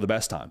for the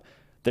best time.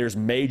 There's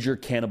major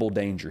cannibal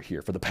danger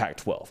here for the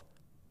Pac-12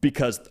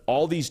 because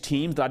all these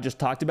teams that I just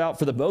talked about,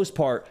 for the most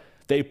part,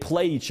 they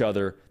play each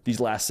other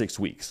these last 6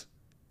 weeks.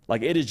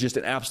 Like, it is just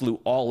an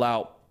absolute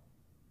all-out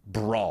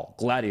brawl,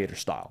 gladiator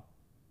style,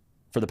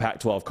 for the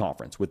Pac-12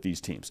 conference with these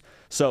teams.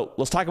 So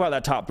let's talk about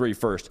that top three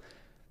first.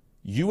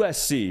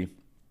 USC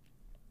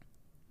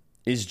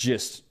is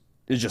just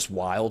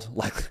wild.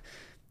 Like,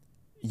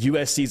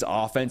 USC's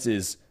offense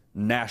is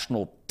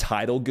national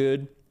title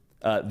good.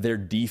 Their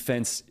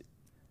defense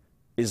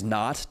is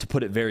not, to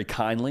put it very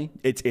kindly.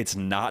 It's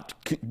not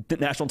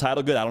national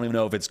title good. I don't even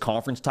know if it's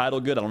conference title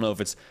good. I don't know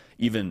if it's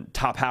even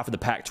top half of the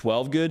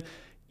Pac-12 good.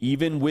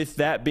 Even with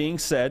that being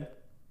said,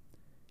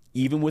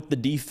 even with the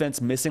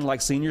defense missing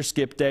like senior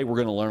skip day, we're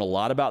going to learn a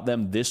lot about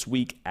them this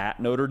week at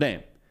Notre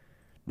Dame.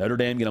 Notre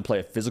Dame going to play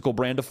a physical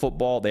brand of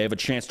football. They have a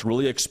chance to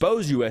really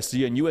expose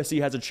USC, and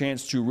USC has a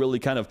chance to really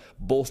kind of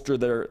bolster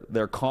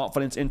their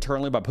confidence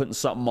internally by putting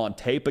something on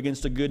tape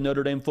against a good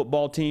Notre Dame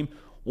football team.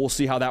 We'll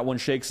see how that one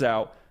shakes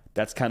out.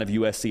 That's kind of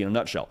USC in a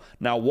nutshell.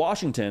 Now,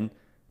 Washington,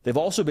 they've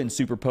also been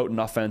super potent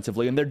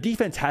offensively, and their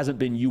defense hasn't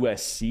been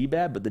USC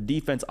bad, but the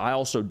defense I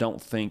also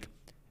don't think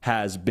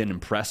has been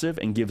impressive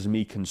and gives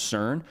me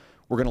concern.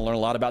 We're going to learn a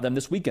lot about them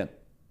this weekend.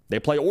 They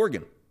play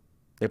Oregon.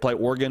 They play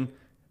Oregon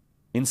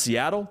in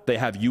Seattle. They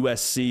have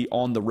USC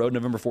on the road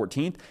November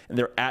 14th, and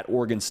they're at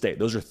Oregon State.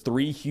 Those are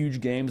three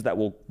huge games that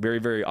will very,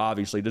 very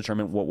obviously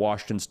determine what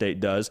Washington State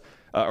does,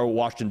 or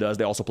Washington does.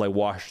 They also play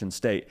Washington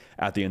State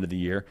at the end of the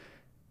year.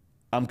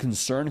 I'm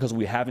concerned because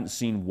we haven't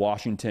seen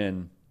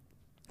Washington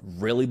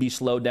really be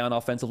slowed down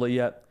offensively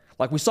yet.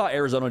 Like, we saw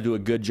Arizona do a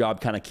good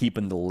job kind of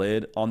keeping the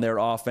lid on their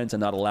offense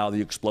and not allow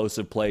the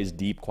explosive plays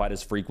deep quite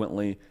as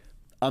frequently.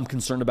 I'm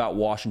concerned about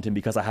Washington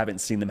because I haven't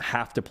seen them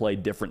have to play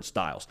different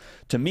styles.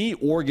 To me,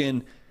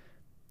 Oregon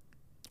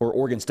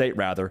State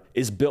rather,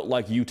 is built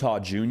like Utah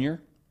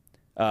Junior.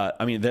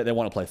 They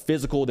want to play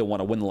physical. They want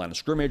to win the line of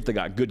scrimmage. They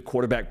got good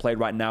quarterback play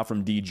right now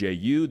from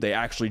DJU. They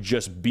actually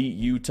just beat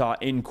Utah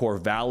in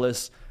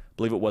Corvallis, I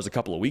believe it was a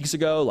couple of weeks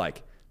ago.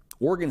 Like,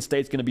 Oregon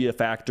State's going to be a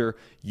factor.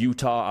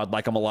 Utah, I'd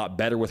like them a lot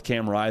better with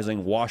Cam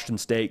Rising. Washington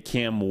State,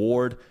 Cam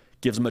Ward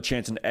gives him a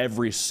chance in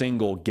every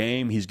single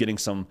game. He's getting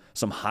some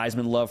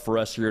Heisman love for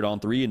us here at On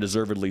 3, and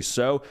deservedly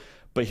so.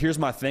 But here's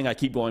my thing I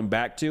keep going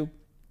back to.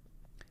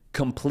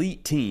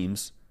 Complete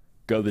teams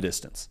go the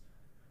distance.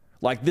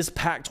 Like, this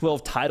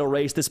Pac-12 title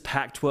race, this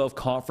Pac-12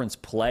 conference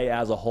play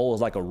as a whole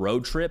is like a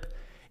road trip,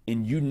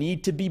 and you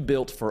need to be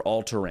built for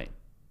all terrain.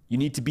 You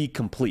need to be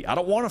complete. I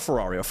don't want a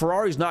Ferrari. A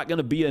Ferrari's not going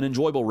to be an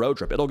enjoyable road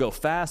trip. It'll go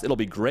fast. It'll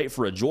be great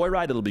for a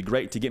joyride. It'll be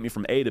great to get me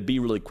from A to B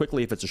really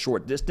quickly if it's a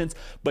short distance.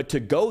 But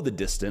to go the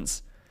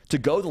distance, to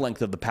go the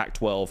length of the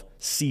Pac-12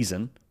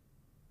 season,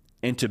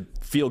 and to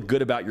feel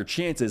good about your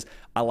chances,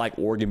 I like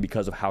Oregon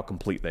because of how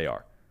complete they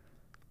are.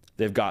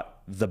 They've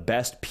got the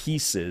best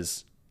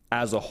pieces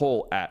as a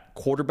whole at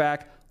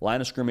quarterback,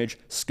 line of scrimmage,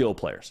 skill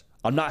players.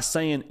 I'm not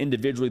saying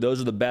individually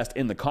those are the best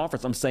in the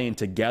conference. I'm saying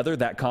together,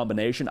 that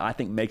combination, I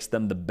think, makes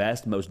them the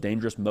best, most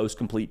dangerous, most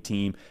complete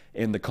team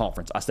in the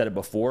conference. I said it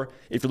before.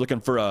 If you're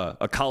looking for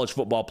a college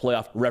football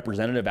playoff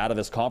representative out of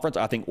this conference,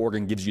 I think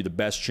Oregon gives you the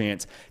best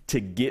chance to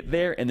get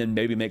there and then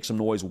maybe make some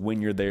noise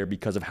when you're there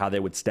because of how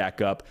they would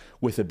stack up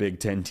with a Big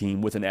Ten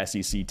team, with an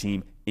SEC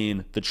team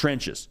in the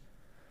trenches.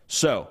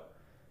 So,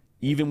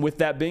 even with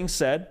that being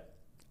said,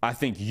 I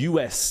think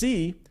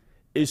USC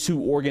is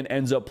who Oregon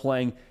ends up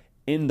playing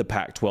in the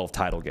Pac-12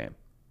 title game.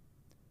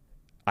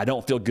 I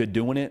don't feel good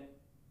doing it.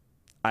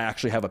 I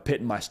actually have a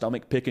pit in my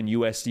stomach picking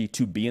USC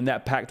to be in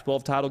that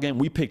Pac-12 title game.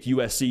 We picked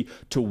USC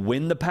to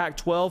win the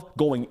Pac-12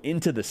 going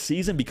into the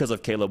season because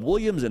of Caleb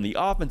Williams and the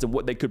offense and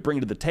what they could bring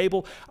to the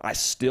table. I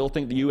still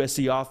think the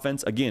USC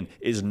offense, again,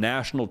 is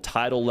national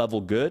title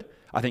level good.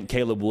 I think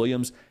Caleb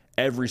Williams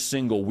every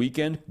single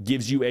weekend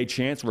gives you a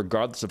chance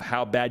regardless of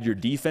how bad your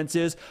defense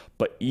is.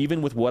 But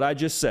even with what I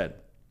just said,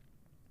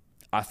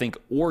 I think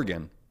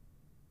Oregon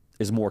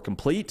is more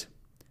complete,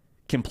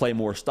 can play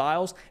more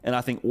styles, and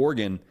I think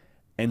Oregon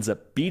ends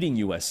up beating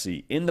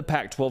USC in the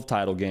Pac-12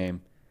 title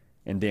game,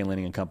 and Dan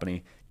Lanning and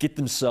company get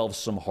themselves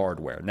some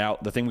hardware. Now,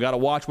 the thing we got to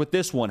watch with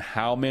this one,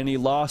 how many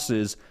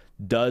losses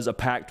does a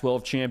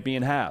Pac-12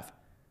 champion have?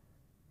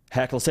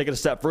 Heck, let's take it a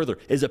step further.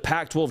 Is a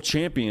Pac-12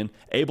 champion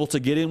able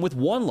to get in with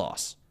one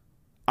loss?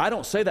 I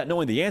don't say that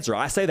knowing the answer.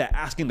 I say that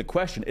asking the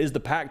question, is the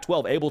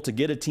Pac-12 able to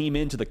get a team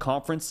into the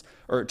conference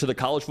or to the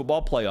college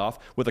football playoff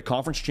with a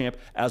conference champ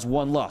as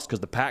one loss? Because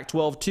the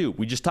Pac-12 too,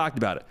 we just talked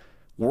about it.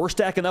 We're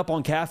stacking up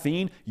on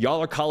caffeine.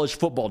 Y'all are college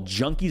football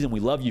junkies, and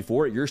we love you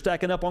for it. You're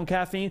stacking up on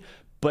caffeine.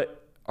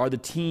 But are the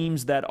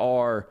teams that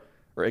are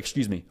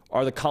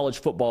are the college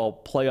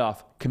football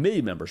playoff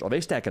committee members, are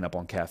they stacking up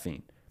on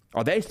caffeine?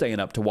 Are they staying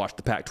up to watch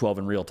the Pac-12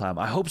 in real time?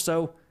 I hope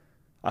so.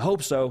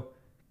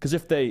 Because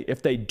if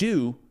they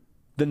do,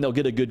 then they'll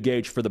get a good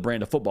gauge for the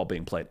brand of football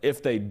being played.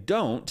 If they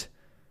don't,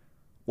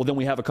 well, then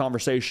we have a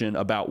conversation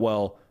about,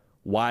 well,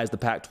 why is the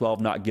Pac-12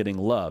 not getting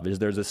love? Is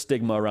there's a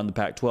stigma around the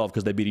Pac-12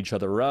 because they beat each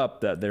other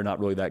up, that they're not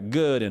really that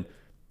good? And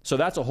so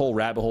that's a whole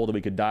rabbit hole that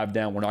we could dive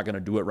down. We're not going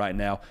to do it right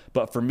now.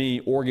 But for me,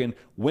 Oregon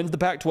wins the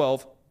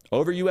Pac-12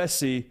 over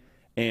USC,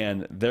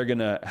 and they're going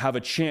to have a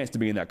chance to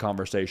be in that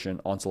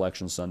conversation on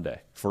Selection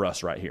Sunday for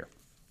us right here.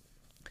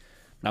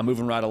 Now,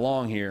 moving right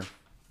along here,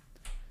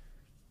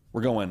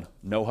 we're going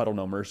no huddle,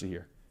 no mercy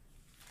here.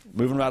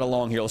 Moving right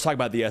along here, let's talk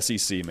about the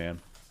SEC, man.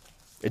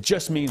 It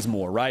just means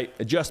more, right?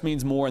 It just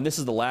means more, and this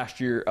is the last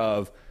year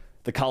of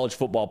the college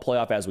football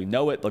playoff as we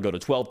know it. They'll go to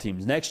 12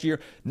 teams next year.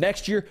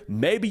 Next year,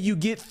 maybe you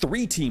get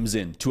 3 teams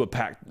in to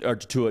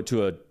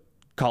a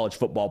college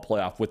football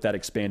playoff with that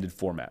expanded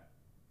format.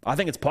 I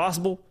think it's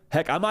possible.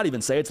 Heck, I might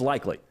even say it's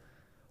likely.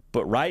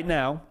 But right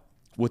now,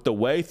 with the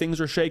way things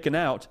are shaking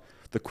out,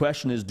 the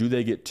question is, do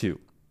they get 2?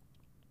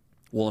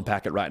 We'll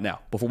unpack it right now.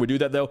 Before we do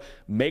that, though,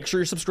 make sure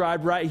you're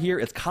subscribed right here.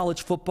 It's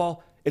college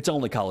football. It's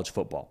only college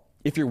football.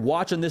 If you're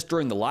watching this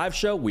during the live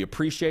show, we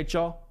appreciate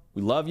y'all.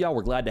 We love y'all.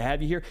 We're glad to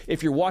have you here.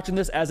 If you're watching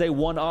this as a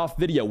one-off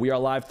video, we are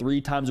live 3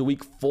 times a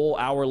week, full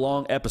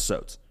hour-long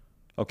episodes.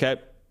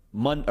 Okay?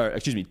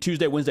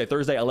 Tuesday, Wednesday,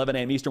 Thursday, 11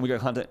 a.m. Eastern. We got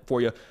content for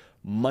you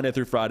Monday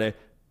through Friday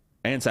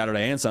and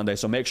Saturday and Sunday.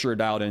 So make sure you're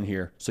dialed in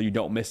here so you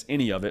don't miss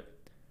any of it.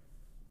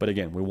 But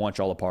again, we want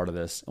y'all a part of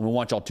this, and we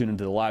want y'all tuned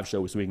into the live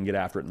show so we can get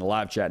after it in the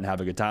live chat and have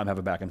a good time, have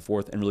a back and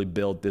forth, and really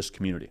build this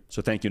community.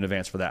 So thank you in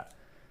advance for that.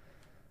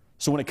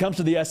 So when it comes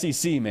to the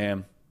SEC,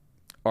 man,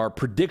 our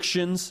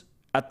predictions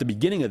at the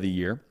beginning of the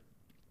year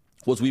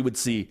was we would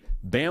see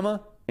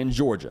Bama and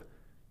Georgia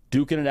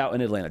duking it out in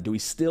Atlanta. Do we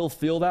still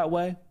feel that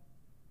way?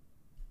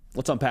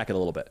 Let's unpack it a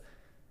little bit.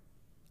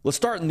 Let's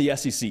start in the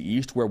SEC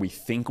East where we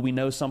think we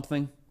know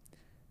something.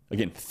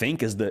 Again,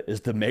 think is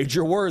the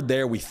major word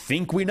there. We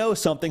think we know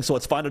something, so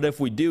let's find out if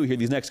we do here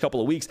these next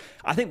couple of weeks.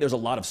 I think there's a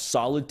lot of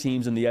solid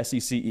teams in the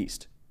SEC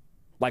East.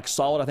 Like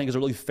solid, I think is a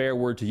really fair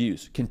word to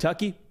use.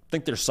 Kentucky, I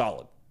think they're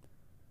solid.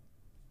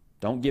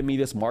 Don't give me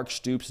this Mark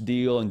Stoops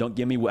deal, and don't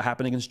give me what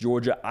happened against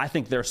Georgia. I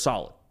think they're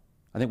solid.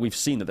 I think we've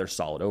seen that they're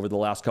solid over the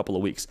last couple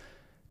of weeks.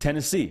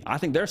 Tennessee, I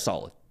think they're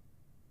solid.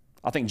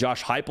 I think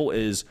Josh Heupel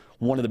is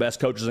one of the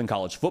best coaches in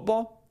college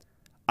football.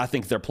 I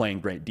think they're playing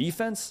great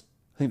defense.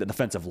 I think the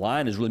defensive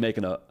line is really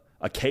making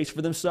a case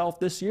for themselves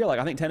this year. Like,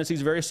 I think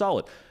Tennessee's very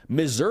solid.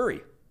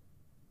 Missouri.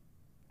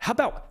 How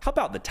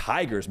about the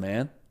Tigers,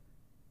 man?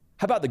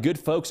 How about the good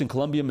folks in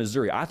Columbia,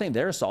 Missouri? I think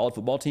they're a solid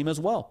football team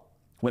as well.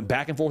 Went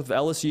back and forth with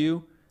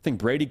LSU. I think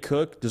Brady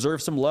Cook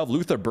deserves some love.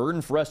 Luther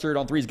Burden, frustrated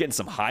on 3, is getting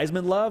some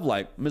Heisman love.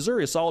 Like,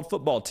 Missouri, a solid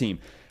football team.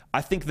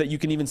 I think that you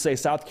can even say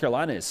South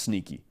Carolina is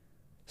sneaky.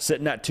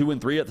 Sitting at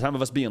 2-3 at the time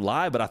of us being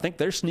live, but I think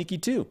they're sneaky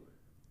too.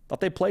 Thought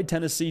they played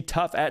Tennessee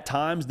tough at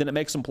times, didn't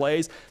make some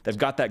plays. They've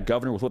got that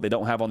governor with what they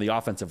don't have on the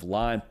offensive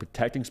line,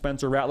 protecting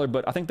Spencer Rattler,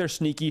 but I think they're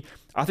sneaky.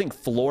 I think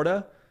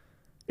Florida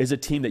is a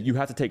team that you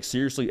have to take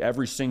seriously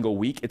every single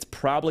week. It's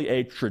probably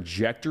a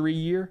trajectory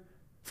year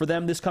for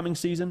them this coming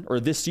season, or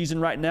this season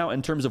right now,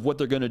 in terms of what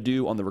they're going to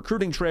do on the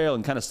recruiting trail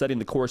and kind of setting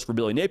the course for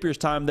Billy Napier's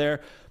time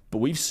there. But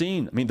we've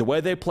seen, the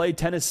way they played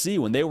Tennessee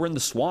when they were in the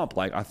swamp,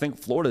 like, I think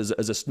Florida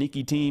is a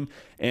sneaky team,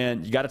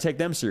 and you got to take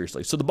them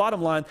seriously. So the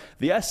bottom line,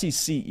 the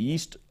SEC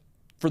East,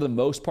 for the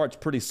most part, is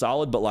pretty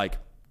solid, but, like,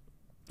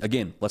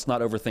 again, let's not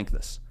overthink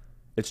this.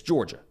 It's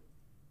Georgia.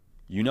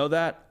 You know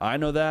that. I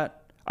know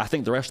that. I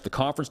think the rest of the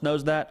conference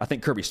knows that. I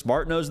think Kirby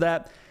Smart knows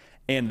that.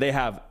 And they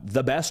have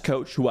the best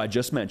coach, who I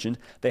just mentioned.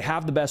 They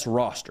have the best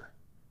roster.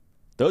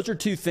 Those are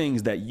 2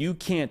 things that you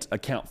can't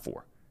account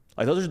for.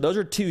 Like, those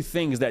are 2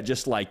 things that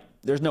just, like,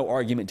 there's no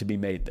argument to be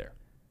made there.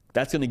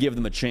 That's going to give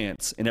them a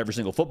chance in every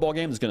single football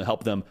game. It's going to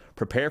help them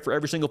prepare for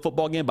every single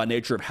football game by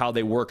nature of how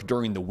they work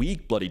during the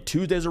week. Bloody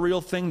Tuesday is a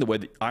real thing. The way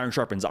that iron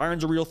sharpens iron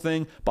is a real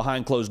thing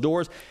behind closed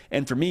doors.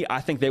 And for me,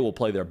 I think they will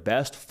play their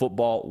best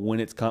football when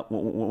it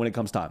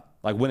comes time.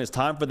 Like, when it's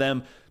time for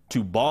them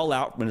to ball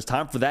out, when it's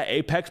time for that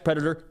apex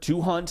predator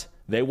to hunt,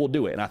 they will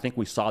do it. And I think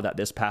we saw that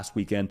this past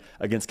weekend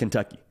against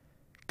Kentucky.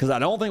 Because I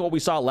don't think what we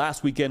saw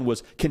last weekend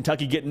was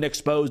Kentucky getting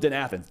exposed in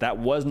Athens. That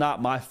was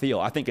not my feel.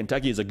 I think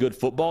Kentucky is a good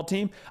football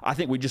team. I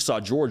think we just saw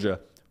Georgia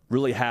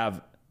really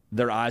have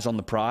their eyes on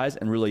the prize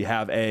and really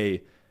have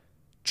a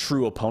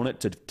true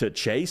opponent to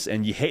chase.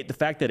 And you hate the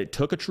fact that it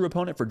took a true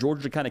opponent for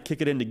Georgia to kind of kick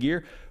it into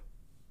gear.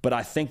 But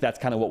I think that's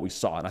kind of what we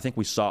saw. And I think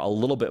we saw a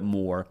little bit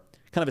more,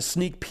 kind of a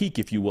sneak peek,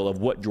 if you will, of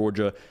what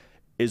Georgia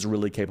is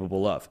really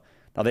capable of.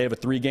 Now, they have a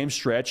 3-game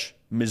stretch: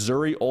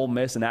 Missouri, Ole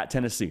Miss, and at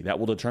Tennessee. That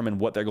will determine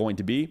what they're going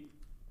to be.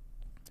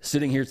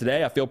 Sitting here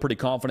today, I feel pretty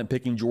confident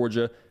picking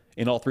Georgia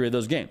in all 3 of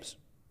those games.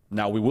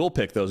 Now, we will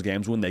pick those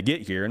games when they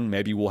get here, and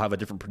maybe we'll have a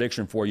different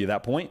prediction for you at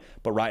that point.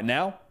 But right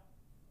now,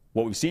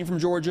 what we've seen from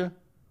Georgia,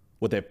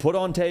 what they put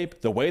on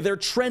tape, the way they're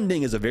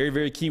trending is a very,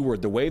 very key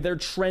word. The way they're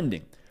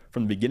trending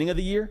from the beginning of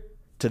the year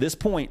to this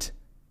point,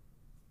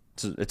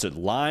 It's a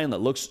line that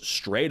looks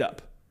straight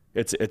up.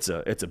 It's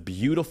a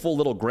beautiful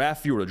little graph.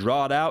 If you were to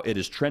draw it out, it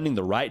is trending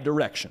the right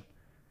direction.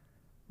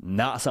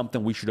 Not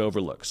something we should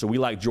overlook. So we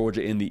like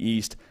Georgia in the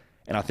East,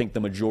 and I think the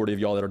majority of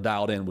y'all that are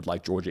dialed in would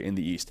like Georgia in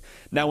the East.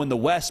 Now in the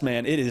West,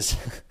 man, it is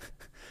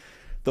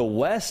the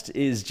West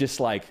is just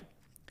like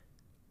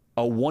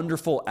a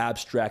wonderful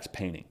abstract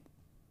painting.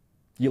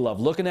 You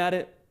love looking at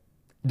it.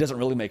 It doesn't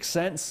really make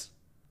sense.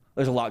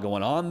 There's a lot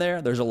going on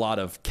there. There's a lot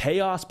of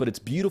chaos, but it's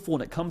beautiful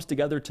and it comes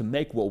together to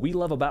make what we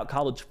love about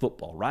college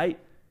football, right?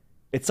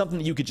 It's something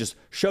that you could just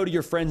show to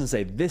your friends and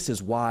say, this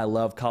is why I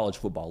love college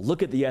football.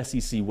 Look at the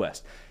SEC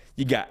West.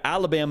 You got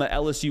Alabama,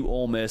 LSU,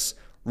 Ole Miss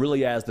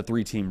really as the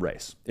three-team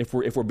race. If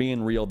we're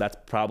being real, that's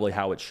probably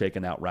how it's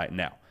shaken out right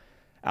now.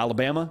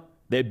 Alabama,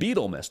 they beat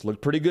Ole Miss.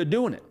 Looked pretty good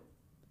doing it.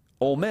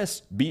 Ole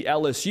Miss beat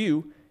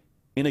LSU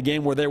in a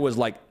game where there was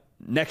like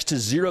next to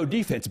zero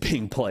defense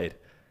being played.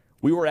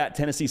 We were at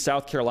Tennessee,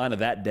 South Carolina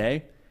that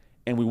day,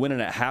 and we went in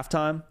at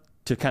halftime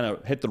to kind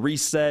of hit the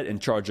reset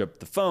and charge up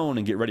the phone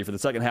and get ready for the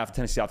second half of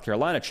Tennessee, South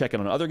Carolina, check in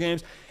on other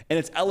games. And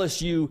it's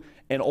LSU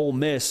and Ole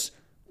Miss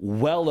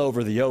well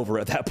over the over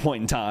at that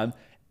point in time.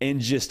 And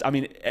just, I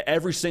mean,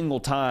 every single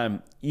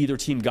time either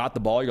team got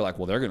the ball, you're like,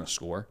 well, they're going to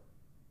score.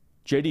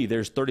 JD,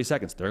 there's 30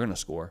 seconds. They're going to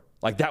score.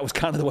 Like, that was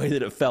kind of the way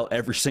that it felt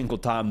every single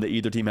time that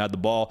either team had the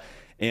ball.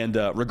 And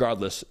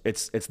regardless,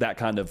 it's that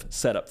kind of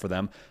setup for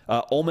them.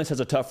 Ole Miss has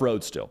a tough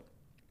road still.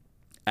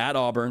 At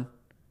Auburn.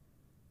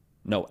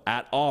 No,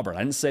 at Auburn. I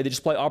didn't say they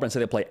just play Auburn. I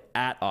said they play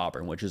at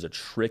Auburn, which is a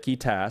tricky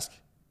task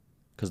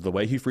because of the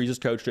way Hugh Freeze has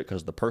coached it,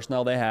 because of the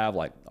personnel they have.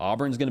 Like,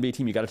 Auburn's going to be a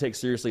team you got to take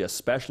seriously,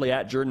 especially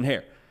at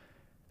Jordan-Hare.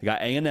 You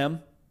got A&M.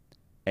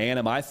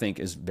 A&M, I think,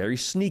 is very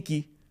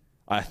sneaky.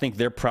 I think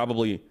they're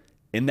probably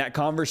in that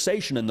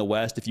conversation in the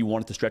West if you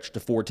wanted to stretch it to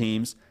 4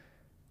 teams.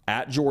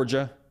 At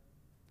Georgia,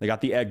 they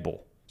got the Egg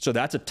Bowl. So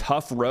that's a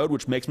tough road,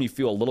 which makes me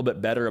feel a little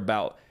bit better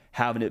about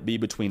having it be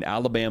between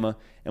Alabama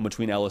and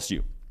between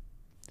LSU.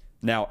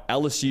 Now,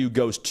 LSU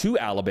goes to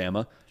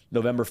Alabama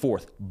November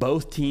 4th.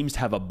 Both teams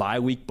have a bye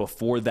week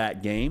before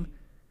that game.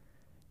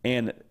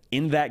 And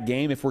in that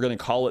game, if we're going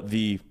to call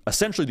it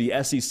essentially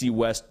the SEC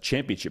West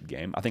championship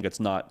game, I think it's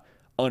not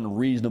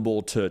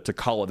unreasonable to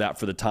call it that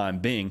for the time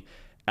being.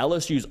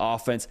 LSU's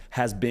offense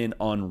has been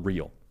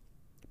unreal.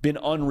 Been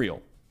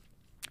unreal.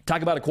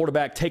 Talk about a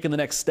quarterback taking the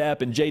next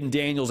step and Jayden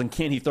Daniels, and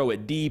can he throw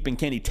it deep and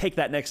can he take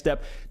that next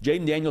step?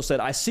 Jayden Daniels said,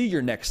 I see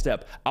your next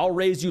step. I'll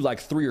raise you like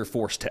 3 or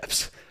 4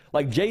 steps.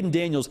 Like, Jayden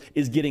Daniels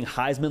is getting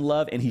Heisman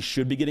love, and he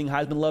should be getting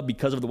Heisman love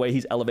because of the way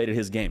he's elevated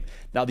his game.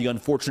 Now, the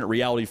unfortunate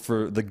reality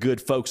for the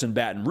good folks in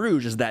Baton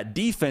Rouge is that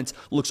defense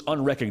looks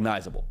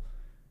unrecognizable.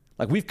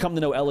 Like, we've come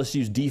to know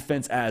LSU's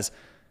defense as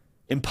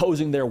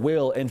imposing their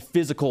will and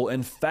physical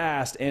and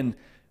fast and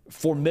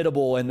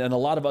formidable and a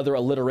lot of other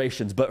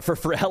alliterations. But for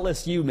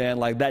LSU, man,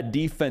 like, that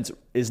defense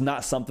is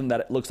not something that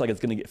it looks like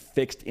it's going to get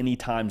fixed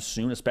anytime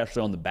soon,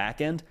 especially on the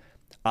back end.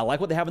 I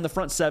like what they have in the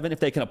front 7. If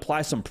they can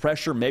apply some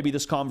pressure, maybe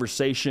this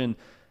conversation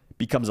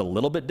becomes a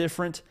little bit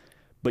different.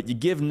 But you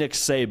give Nick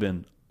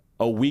Saban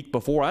a week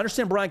before. I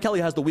understand Brian Kelly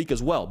has the week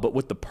as well, but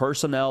with the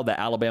personnel that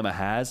Alabama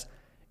has,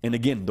 and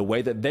again, the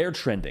way that they're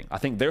trending, I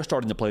think they're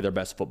starting to play their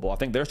best football. I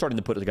think they're starting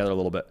to put it together a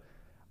little bit.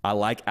 I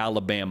like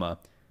Alabama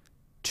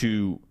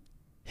to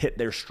hit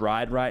their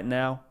stride right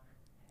now,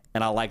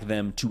 and I like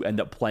them to end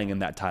up playing in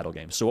that title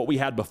game. So what we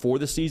had before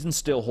the season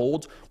still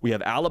holds. We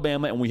have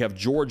Alabama and we have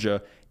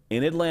Georgia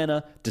in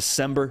Atlanta,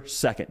 December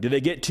 2nd. Did they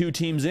get 2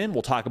 teams in?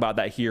 We'll talk about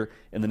that here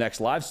in the next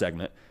live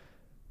segment.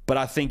 But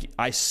I think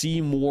I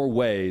see more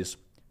ways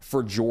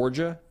for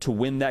Georgia to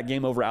win that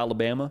game over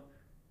Alabama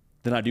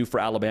than I do for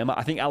Alabama.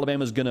 I think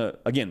Alabama's going to,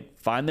 again,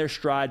 find their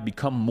stride,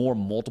 become more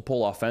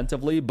multiple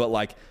offensively. But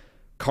like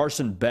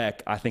Carson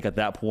Beck, I think at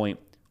that point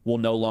will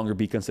no longer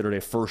be considered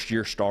a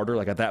first-year starter.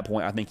 Like, at that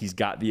point, I think he's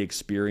got the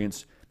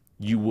experience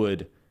you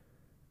would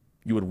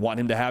want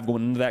him to have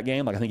going into that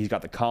game. Like, I think he's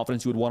got the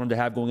confidence you would want him to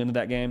have going into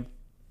that game.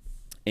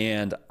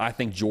 And I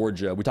think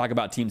Georgia, we talk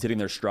about teams hitting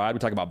their stride. We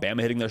talk about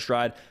Bama hitting their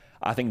stride.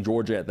 I think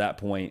Georgia at that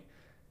point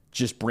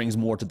just brings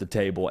more to the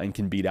table and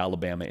can beat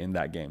Alabama in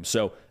that game.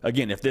 So,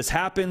 again, if this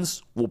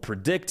happens, we'll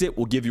predict it.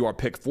 We'll give you our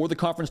pick for the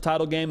conference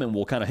title game, and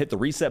we'll kind of hit the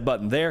reset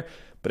button there.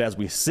 But as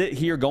we sit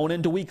here going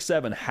into Week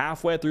 7,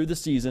 halfway through the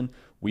season,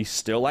 we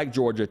still like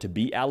Georgia to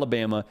beat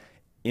Alabama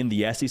in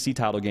the SEC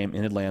title game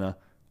in Atlanta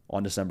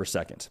on December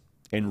 2nd.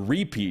 And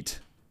repeat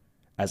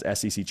as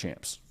SEC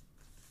champs.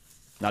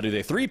 Now, do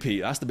they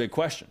three-peat? That's the big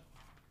question.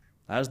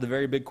 That is the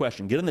very big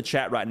question. Get in the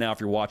chat right now if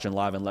you're watching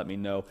live and let me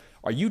know.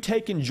 Are you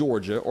taking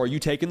Georgia or are you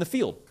taking the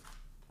field?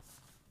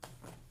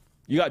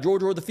 You got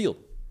Georgia or the field?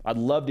 I'd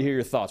love to hear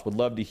your thoughts. Would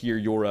love to hear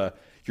your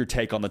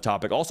take on the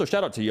topic. Also,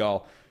 shout out to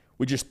y'all.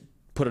 We just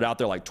put it out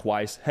there like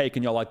twice. Hey,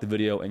 can y'all like the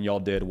video? And y'all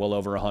did, well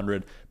over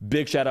 100.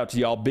 Big shout out to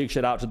y'all. Big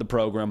shout out to the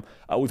program.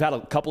 We've had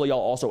a couple of y'all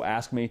also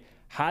ask me,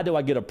 how do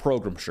I get a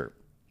program shirt?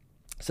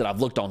 I said,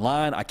 I've looked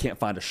online. I can't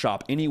find a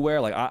shop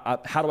anywhere. Like,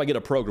 how do I get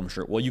a program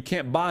shirt? Well, you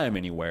can't buy them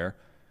anywhere.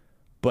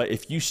 But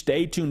if you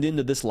stay tuned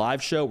into this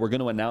live show, we're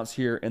going to announce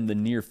here in the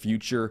near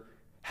future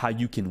how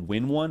you can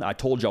win one. I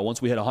told y'all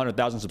once we hit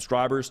 100,000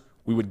 subscribers,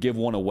 we would give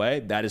one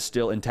away. That is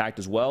still intact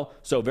as well.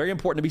 So very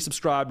important to be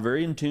subscribed,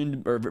 very in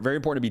tune, or very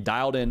important to be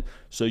dialed in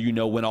so you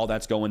know when all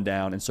that's going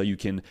down and so you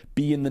can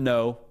be in the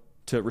know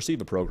to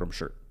receive a program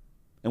shirt.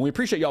 And we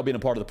appreciate y'all being a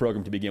part of the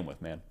program to begin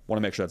with, man. Want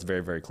to make sure that's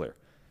very, very clear.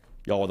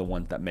 Y'all are the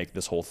ones that make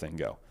this whole thing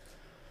go.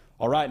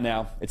 All right,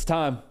 now it's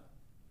time.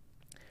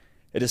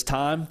 It is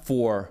time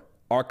for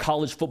our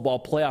college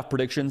football playoff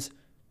predictions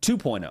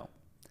 2.0.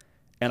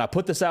 And I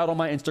put this out on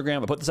my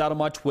Instagram. I put this out on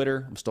my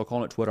Twitter. I'm still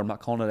calling it Twitter. I'm not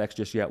calling it X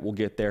just yet. We'll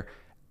get there.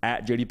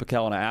 At JD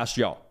Pickell. And I asked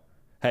y'all,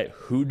 hey,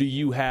 who do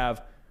you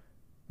have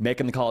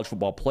making the college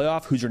football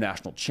playoff? Who's your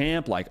national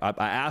champ? Like, I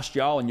asked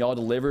y'all, and y'all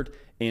delivered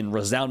in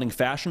resounding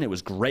fashion. It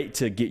was great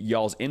to get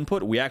y'all's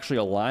input. We actually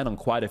align on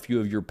quite a few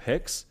of your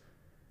picks.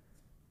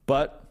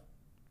 But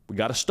we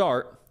got to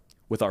start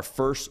with our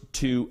first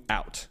two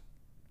out.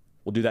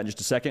 We'll do that in just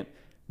a second.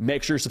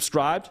 Make sure you're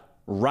subscribed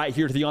right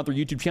here to the On3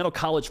 YouTube channel.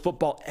 College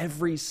football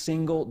every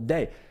single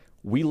day.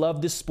 We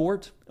love this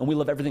sport, and we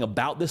love everything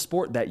about this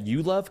sport that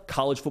you love.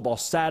 College football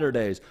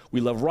Saturdays. We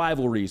love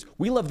rivalries.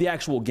 We love the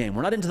actual game.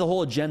 We're not into the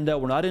whole agenda.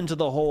 We're not into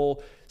the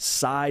whole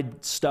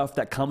side stuff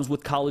that comes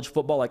with college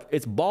football. Like,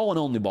 it's ball and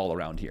only ball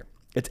around here.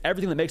 It's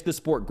everything that makes this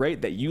sport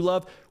great that you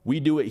love. We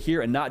do it here,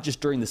 and not just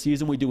during the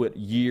season. We do it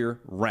year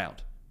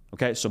round.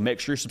 Okay, so make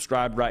sure you're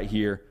subscribed right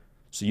here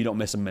so you don't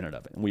miss a minute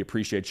of it. And we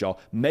appreciate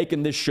y'all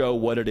making this show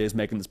what it is,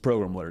 making this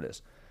program what it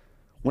is.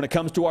 When it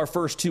comes to our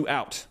first two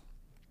out,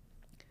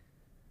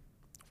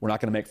 we're not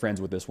going to make friends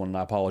with this one, and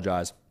I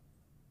apologize.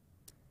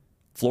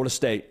 Florida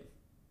State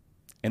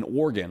and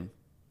Oregon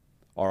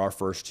are our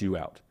first two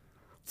out.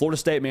 Florida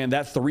State, man,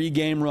 that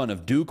 3-game run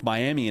of Duke,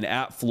 Miami, and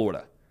at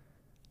Florida.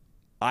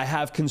 I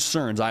have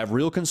concerns. I have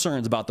real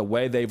concerns about the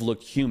way they've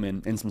looked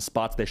human in some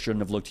spots they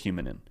shouldn't have looked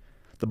human in.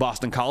 The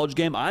Boston College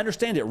game, I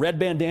understand it. Red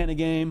bandana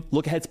game,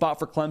 look ahead spot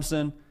for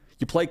Clemson.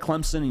 You play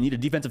Clemson and you need a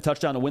defensive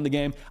touchdown to win the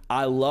game.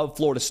 I love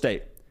Florida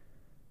State.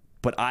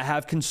 But I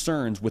have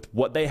concerns with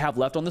what they have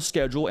left on the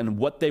schedule and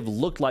what they've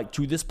looked like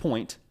to this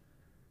point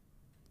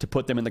to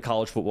put them in the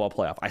college football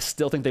playoff. I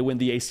still think they win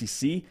the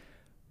ACC,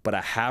 but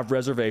I have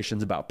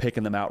reservations about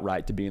picking them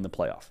outright to be in the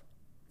playoff.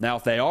 Now,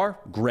 if they are,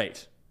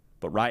 great.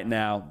 But right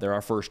now, they're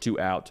our first two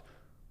out.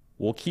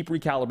 We'll keep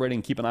recalibrating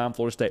and keep an eye on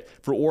Florida State.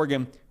 For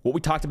Oregon, what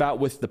we talked about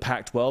with the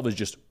Pac-12 is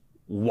just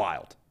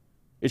wild.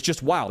 It's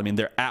just wild. I mean,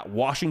 they're at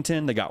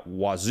Washington. They got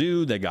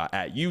Wazoo. They got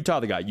at Utah.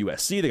 They got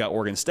USC. They got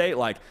Oregon State.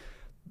 Like,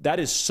 that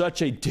is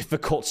such a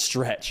difficult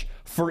stretch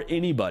for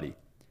anybody.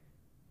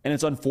 And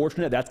it's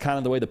unfortunate that's kind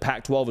of the way the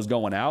Pac-12 is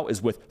going out,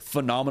 is with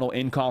phenomenal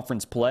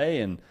in-conference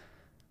play, and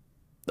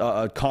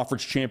a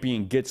conference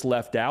champion gets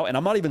left out. And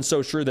I'm not even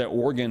so sure that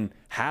Oregon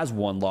has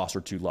one loss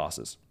or two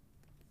losses.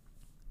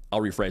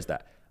 I'll rephrase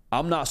that.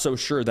 I'm not so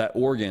sure that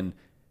Oregon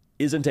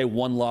isn't a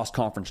one-loss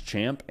conference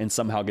champ and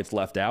somehow gets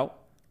left out.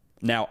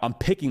 Now, I'm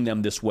picking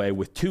them this way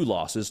with 2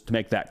 losses to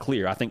make that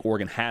clear. I think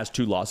Oregon has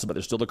 2 losses, but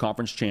they're still the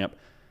conference champ.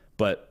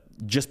 But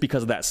just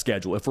because of that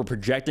schedule, if we're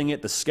projecting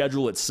it, the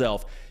schedule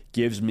itself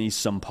gives me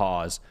some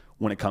pause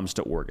when it comes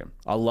to Oregon.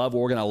 I love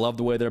Oregon. I love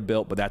the way they're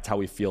built, but that's how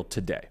we feel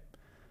today.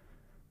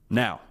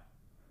 Now,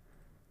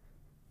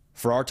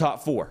 for our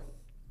top 4,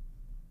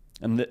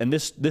 and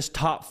this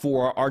top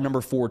 4, our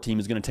number 4 team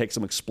is going to take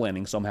some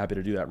explaining, so I'm happy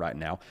to do that right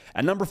now.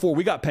 At number 4,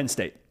 we got Penn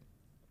State.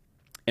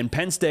 And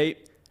Penn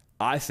State,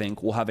 I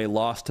think, will have a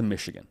loss to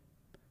Michigan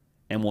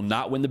and will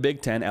not win the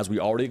Big Ten, as we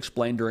already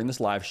explained during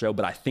this live show,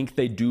 but I think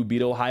they do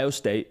beat Ohio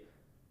State,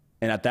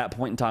 and at that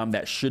point in time,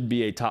 that should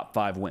be a top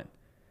 5 win.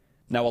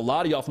 Now, a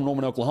lot of y'all from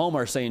Norman, Oklahoma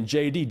are saying,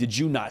 JD, did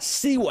you not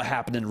see what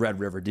happened in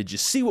Red River? Did you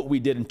see what we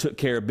did and took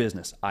care of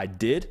business? I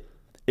did.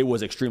 It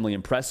was extremely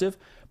impressive,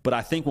 but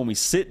I think when we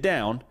sit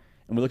down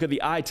and we look at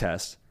the eye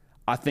test,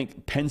 I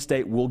think Penn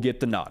State will get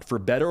the nod. For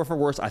better or for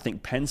worse, I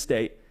think Penn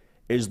State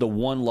is the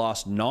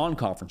one-loss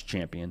non-conference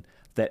champion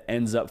that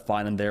ends up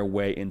finding their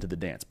way into the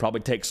dance.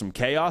 Probably takes some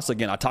chaos.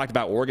 Again, I talked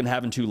about Oregon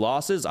having 2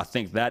 losses. I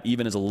think that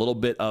even is a little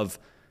bit of,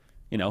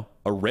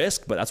 a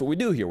risk, but that's what we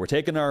do here. We're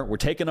taking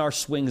our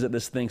swings at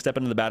this thing,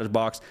 stepping into the batter's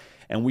box,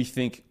 and we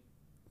think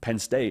Penn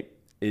State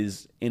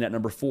is in at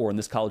number 4 in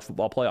this college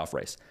football playoff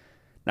race.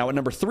 Now, at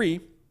number 3,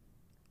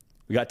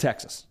 we got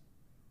Texas.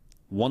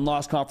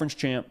 1-loss conference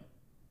champ.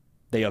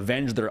 They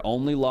avenged their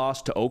only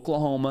loss to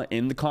Oklahoma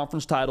in the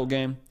conference title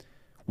game,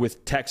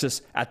 with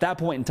Texas at that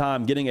point in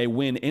time getting a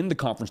win in the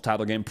conference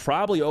title game,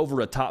 probably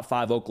over a top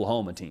 5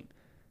 Oklahoma team.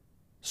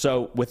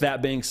 So with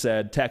that being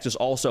said, Texas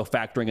also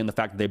factoring in the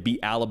fact that they beat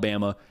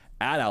Alabama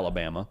at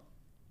Alabama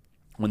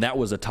when that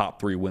was a top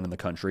 3 win in the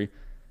country.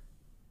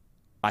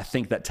 I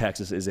think that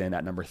Texas is in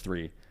at number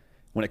 3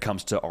 when it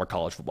comes to our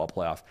college football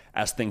playoff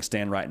as things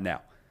stand right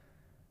now.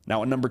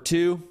 Now at number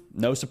 2,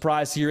 no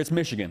surprise here, it's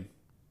Michigan.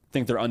 I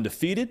think they're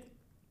undefeated,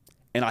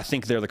 and I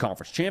think they're the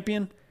conference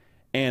champion.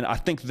 And I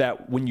think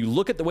that when you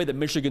look at the way that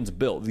Michigan's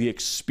built, the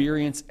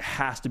experience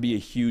has to be a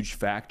huge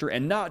factor.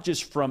 And not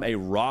just from a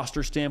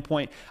roster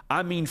standpoint,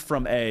 I mean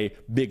from a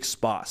big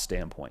spot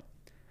standpoint.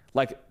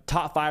 Like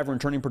top 5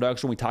 returning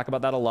production, we talk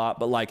about that a lot,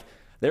 but like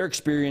they're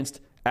experienced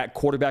at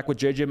quarterback with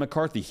J.J.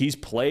 McCarthy. He's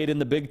played in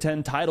the Big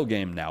Ten title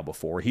game now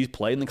before. He's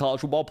played in the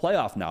college football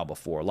playoff now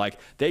before. Like,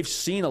 they've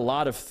seen a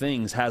lot of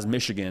things, has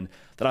Michigan,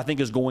 that I think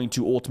is going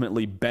to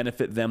ultimately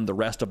benefit them the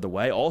rest of the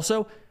way.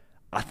 Also,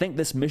 I think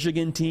this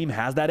Michigan team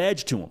has that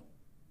edge to them.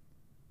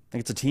 I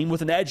think it's a team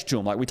with an edge to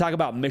them. Like, we talk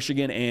about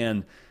Michigan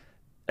and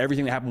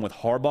everything that happened with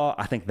Harbaugh.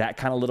 I think that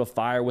kind of lit a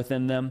fire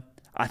within them.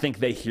 I think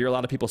they hear a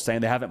lot of people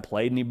saying they haven't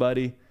played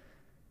anybody.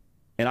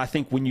 And I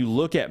think when you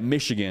look at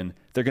Michigan,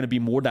 they're going to be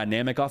more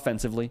dynamic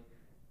offensively.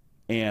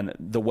 And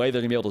the way they're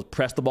going to be able to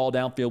press the ball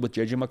downfield with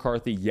J.J.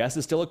 McCarthy, yes,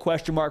 it's still a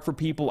question mark for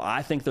people.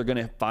 I think they're going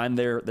to find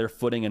their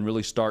footing and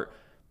really start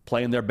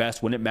playing their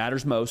best when it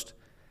matters most.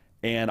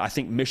 And I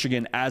think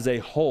Michigan as a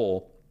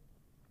whole,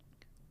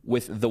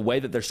 with the way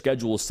that their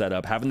schedule is set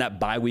up, having that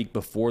bye week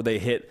before they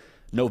hit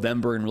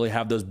November and really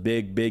have those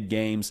big, big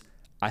games,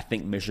 I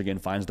think Michigan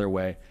finds their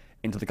way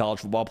into the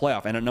college football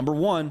playoff. And at number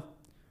 1,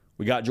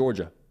 we got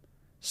Georgia.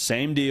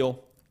 Same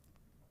deal.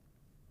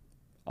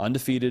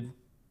 Undefeated,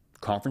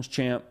 conference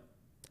champ.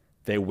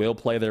 They will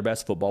play their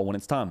best football when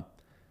it's time.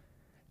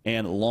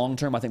 And long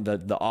term, I think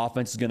the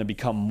offense is going to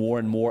become more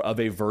and more of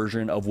a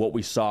version of what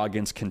we saw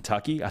against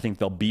Kentucky. I think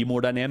they'll be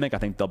more dynamic. I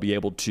think they'll be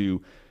able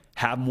to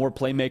have more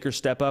playmakers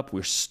step up.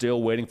 We're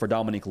still waiting for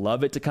Dominique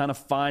Lovett to kind of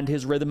find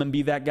his rhythm and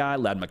be that guy.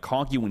 Ladd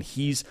McConkey, when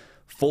he's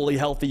fully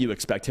healthy, you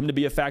expect him to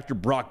be a factor.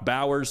 Brock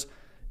Bowers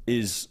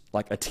is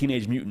like a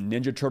teenage mutant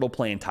ninja turtle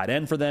playing tight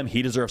end for them.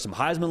 He deserves some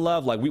Heisman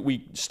love. Like,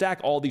 we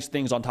stack all these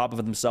things on top of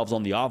themselves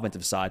on the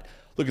offensive side.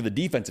 Look at the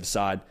defensive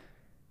side,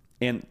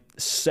 and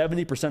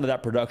 70% of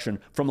that production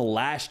from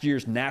last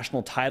year's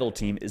national title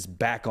team is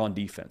back on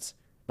defense.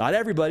 Not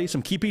everybody.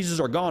 Some key pieces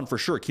are gone for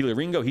sure. Keely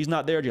Ringo, he's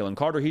not there. Jalen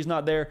Carter, he's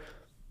not there.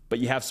 But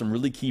you have some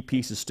really key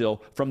pieces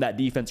still from that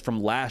defense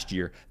from last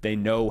year. They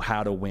know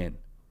how to win.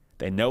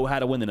 They know how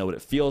to win. They know what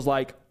it feels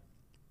like.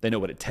 They know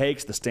what it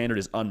takes. The standard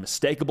is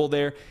unmistakable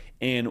there.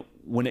 And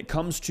when it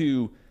comes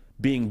to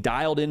being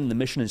dialed in and the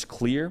mission is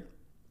clear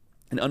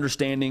and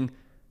understanding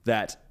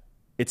that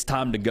it's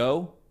time to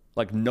go,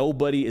 like,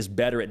 nobody is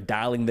better at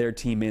dialing their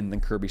team in than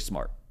Kirby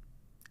Smart.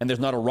 And there's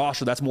not a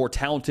roster that's more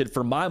talented,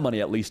 for my money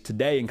at least,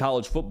 today in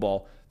college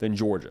football than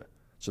Georgia.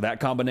 So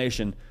that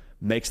combination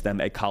makes them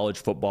a college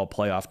football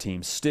playoff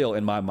team still,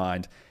 in my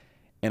mind.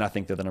 And I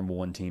think they're the number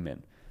 1 team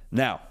in.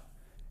 Now,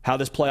 how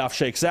this playoff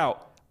shakes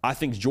out, I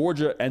think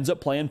Georgia ends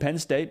up playing Penn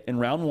State in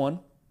round 1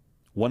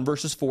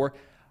 versus 4.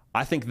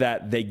 I think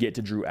that they get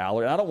to Drew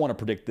Aller. And I don't want to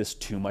predict this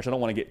too much. I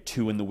don't want to get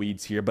too in the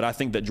weeds here, but I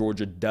think that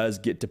Georgia does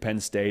get to Penn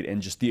State,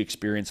 and just the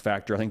experience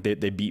factor. I think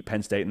they beat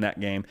Penn State in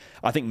that game.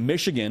 I think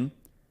Michigan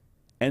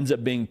ends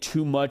up being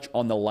too much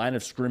on the line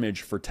of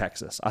scrimmage for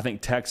Texas. I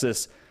think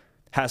Texas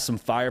has some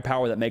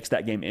firepower that makes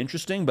that game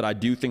interesting, but I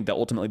do think that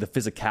ultimately the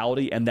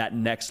physicality and that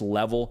next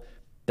level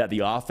that the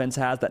offense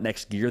has, that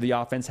next gear the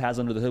offense has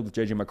under the hood with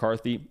J.J.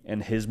 McCarthy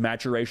and his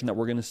maturation that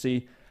we're going to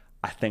see,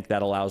 I think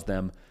that allows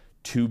them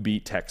to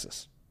beat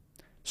Texas.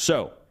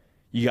 So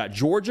you got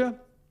Georgia,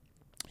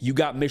 you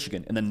got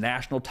Michigan in the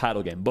national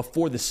title game.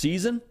 Before the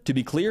season, to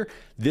be clear,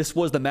 this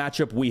was the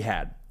matchup we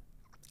had.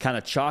 Kind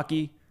of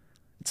chalky.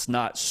 It's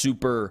not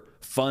super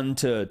fun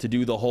to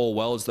do the whole,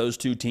 well, it's those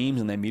two teams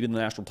and they meet in the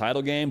national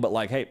title game. But,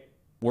 like, hey,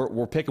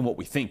 we're picking what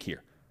we think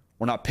here.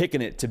 We're not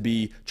picking it to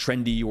be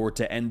trendy or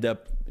to end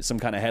up some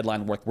kind of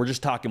headline work. We're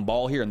just talking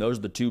ball here, and those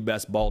are the 2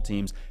 best ball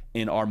teams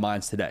in our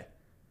minds today.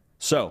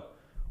 So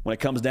when it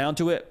comes down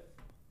to it,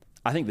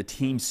 I think the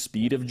team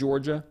speed of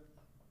Georgia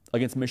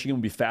against Michigan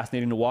will be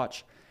fascinating to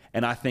watch.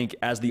 And I think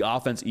as the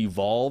offense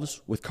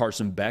evolves with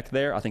Carson Beck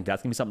there, I think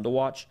that's going to be something to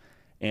watch.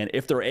 And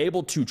if they're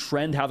able to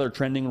trend how they're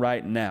trending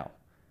right now,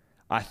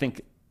 I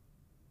think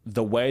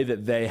the way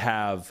that they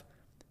have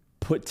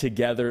put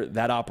together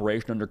that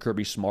operation under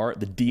Kirby Smart,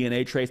 the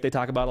DNA traits they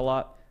talk about a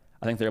lot,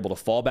 I think they're able to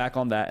fall back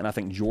on that. And I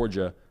think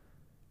Georgia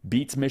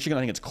beats Michigan.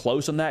 I think it's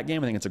close in that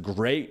game. I think it's a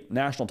great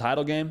national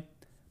title game.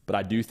 But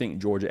I do think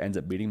Georgia ends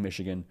up beating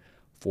Michigan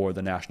for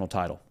the national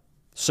title.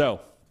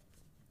 So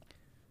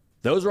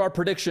those are our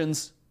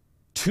predictions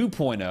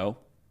 2.0.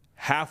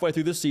 Halfway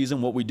through the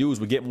season, what we do is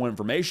we get more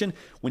information.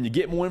 When you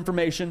get more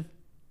information,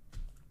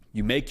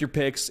 you make your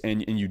picks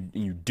and you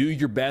do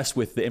your best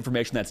with the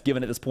information that's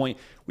given at this point.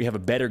 We have a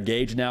better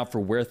gauge now for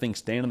where things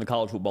stand in the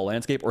college football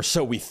landscape, or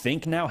so we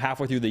think now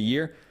halfway through the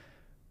year.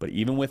 But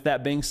even with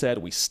that being said,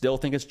 we still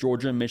think it's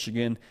Georgia and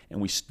Michigan,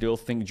 and we still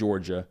think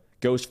Georgia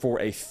goes for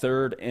a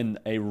 3rd in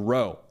a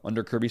row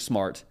under Kirby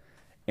Smart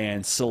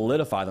and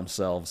solidify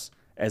themselves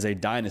as a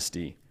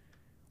dynasty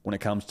when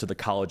it comes to the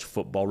college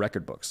football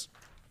record books,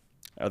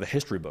 or the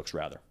history books,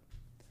 rather.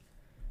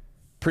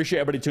 Appreciate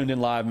everybody tuned in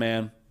live,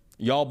 man.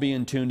 Y'all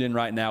being tuned in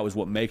right now is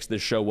what makes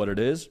this show what it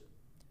is.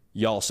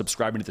 Y'all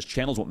subscribing to this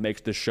channel is what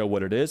makes this show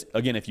what it is.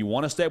 Again, if you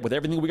want to stay up with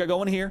everything we got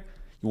going here,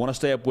 you want to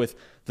stay up with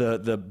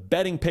the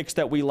betting picks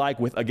that we like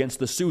with Against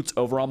the Suits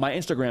over on my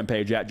Instagram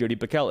page at JD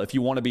Pickell. If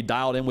you want to be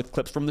dialed in with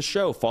clips from the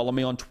show, follow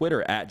me on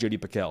Twitter at JD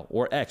Pickell,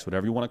 or X,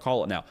 whatever you want to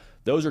call it now.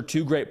 Those are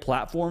 2 great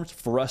platforms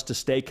for us to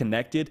stay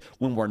connected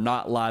when we're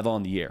not live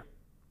on the air.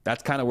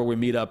 That's kind of where we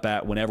meet up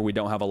at whenever we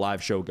don't have a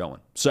live show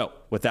going. So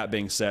with that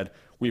being said,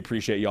 We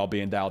appreciate y'all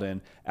being dialed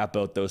in at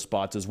both those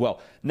spots as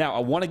well. Now, I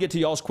want to get to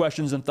y'all's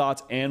questions and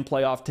thoughts and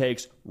playoff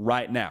takes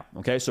right now.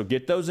 Okay, so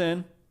get those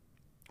in.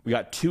 We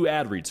got 2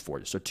 ad reads for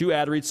you. So 2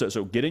 ad reads.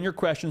 So get in your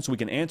questions so we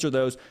can answer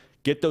those.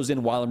 Get those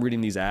in while I'm reading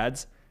these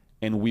ads,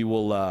 and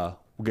we'll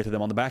get to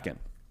them on the back end.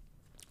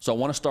 So I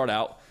want to start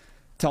out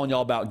telling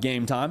y'all about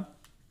Game Time.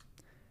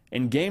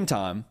 And Game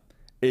Time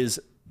is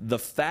the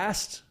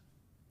fast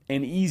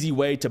and easy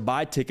way to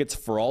buy tickets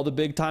for all the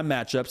big-time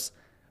matchups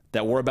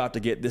that we're about to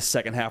get this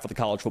second half of the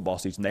college football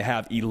season. They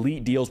have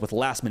elite deals with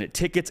last-minute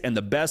tickets and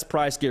the best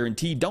price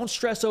guarantee. Don't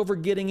stress over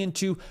getting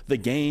into the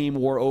game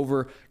or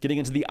over getting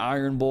into the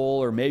Iron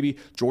Bowl or maybe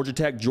Georgia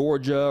Tech,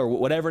 Georgia, or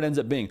whatever it ends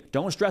up being.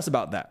 Don't stress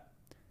about that.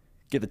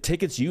 Get the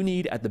tickets you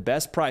need at the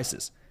best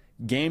prices.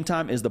 Game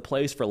Time is the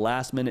place for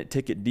last-minute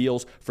ticket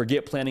deals.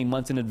 Forget planning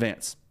months in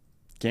advance.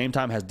 Game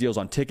Time has deals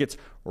on tickets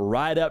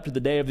right up to the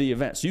day of the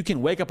event. So you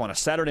can wake up on a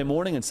Saturday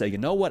morning and say, you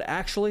know what,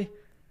 actually,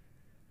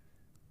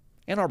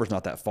 Ann Arbor's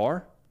not that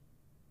far.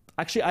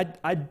 Actually,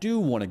 I do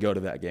want to go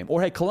to that game.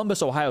 Or, hey,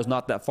 Columbus, Ohio's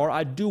not that far.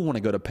 I do want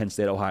to go to Penn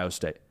State, Ohio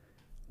State.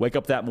 Wake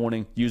up that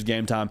morning, use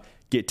Game Time,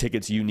 get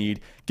tickets you need.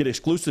 Get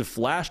exclusive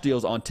flash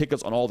deals on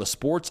tickets on all the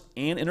sports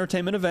and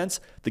entertainment events.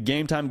 The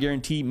Game Time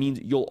guarantee means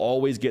you'll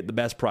always get the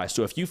best price.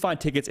 So if you find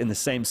tickets in the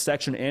same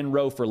section and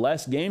row for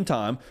less, Game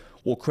Time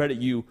will credit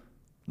you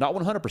not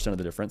 100% of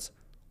the difference,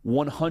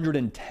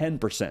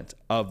 110%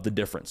 of the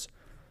difference.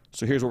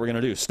 So here's what we're going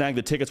to do. Snag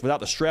the tickets without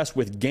the stress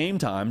with Game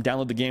Time.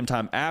 Download the Game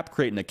Time app,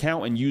 create an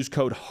account, and use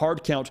code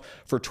HARDCOUNT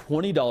for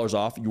 $20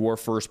 off your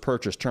first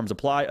purchase. Terms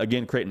apply.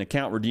 Again, create an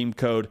account, redeem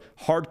code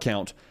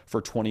HARDCOUNT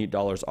for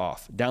 $20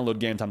 off. Download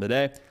Game Time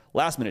today.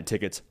 Last-minute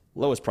tickets,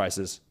 lowest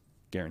prices,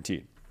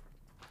 guaranteed.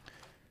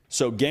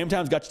 So Game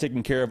Time's got you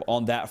taken care of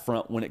on that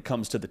front when it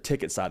comes to the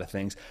ticket side of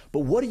things. But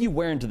what are you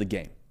wearing to the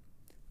game?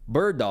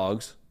 Bird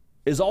Dogs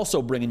is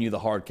also bringing you the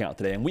Hard Count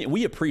today. And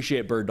we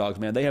appreciate Bird Dogs,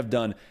 man. They have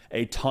done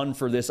a ton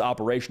for this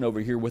operation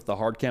over here with the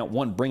Hard Count.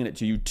 1, bringing it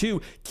to you.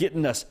 2,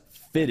 getting us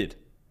fitted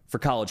for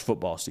college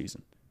football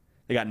season.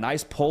 They got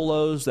nice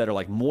polos that are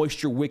like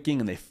moisture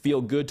wicking and they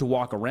feel good to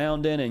walk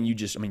around in. And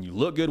you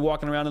look good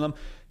walking around in them.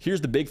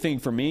 Here's the big thing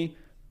for me.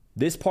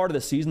 This part of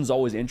the season is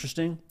always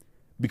interesting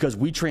because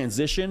we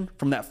transition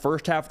from that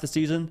first half of the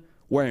season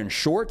wearing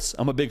shorts.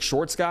 I'm a big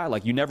shorts guy.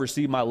 Like, you never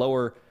see my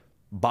lower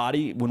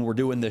body when we're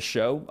doing this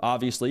show,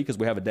 obviously, because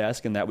we have a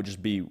desk, and that would just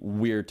be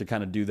weird to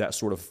kind of do that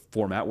sort of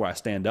format where I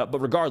stand up. But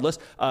regardless,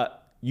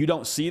 you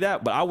don't see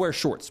that, but I wear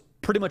shorts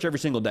pretty much every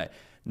single day.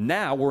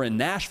 Now we're in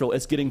Nashville.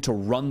 It's getting to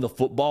run the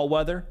football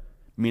weather,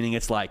 meaning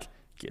it's like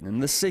getting in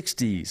the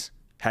 60s.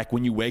 Heck,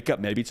 when you wake up,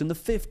 maybe it's in the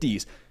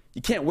 50s.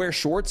 You can't wear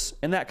shorts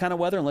in that kind of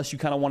weather unless you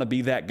kind of want to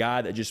be that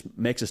guy that just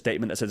makes a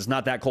statement that says it's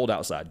not that cold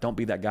outside. Don't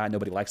be that guy.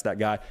 Nobody likes that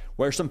guy.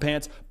 Wear some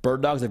pants.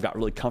 Bird Dogs, they've got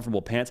really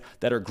comfortable pants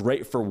that are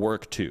great for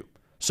work too.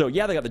 So,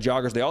 yeah, they got the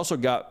joggers. They also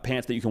got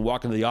pants that you can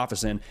walk into the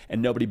office in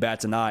and nobody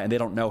bats an eye and they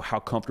don't know how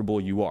comfortable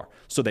you are.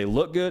 So they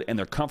look good and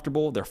they're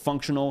comfortable. They're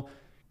functional.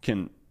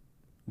 Can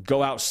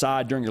go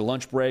outside during your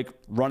lunch break,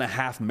 run a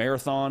half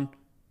marathon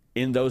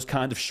in those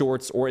kind of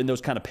shorts or in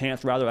those kind of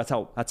pants, rather. That's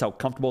how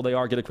comfortable they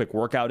are. Get a quick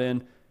workout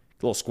in. A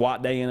little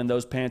squat day in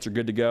those pants are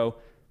good to go.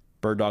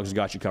 Bird Dogs has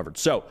got you covered.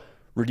 So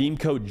redeem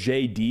code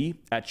JD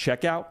at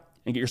checkout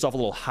and get yourself a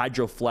little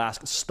Hydro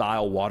Flask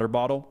style water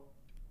bottle.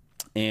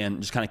 And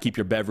just kind of keep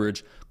your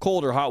beverage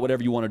cold or hot,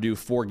 whatever you want to do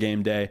for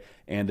game day,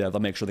 and they'll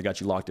make sure they got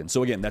you locked in.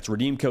 So, again, that's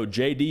redeem code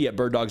JD at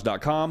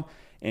birddogs.com,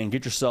 and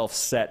get yourself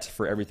set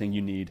for everything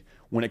you need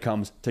when it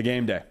comes to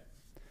game day.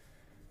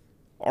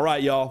 All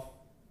right, y'all.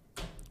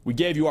 We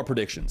gave you our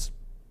predictions.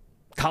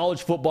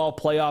 College football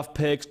playoff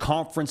picks,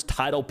 conference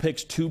title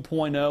picks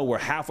 2.0. We're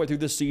halfway through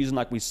the season.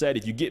 Like we said,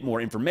 if you get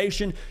more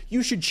information,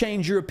 you should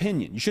change your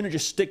opinion. You shouldn't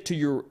just stick to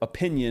your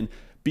opinion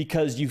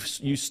because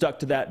you stuck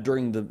to that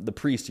during the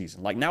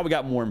preseason. Like, now we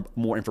got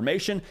more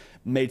information,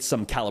 made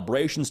some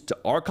calibrations to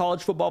our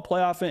college football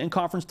playoff and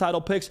conference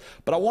title picks.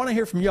 But I want to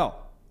hear from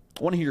y'all.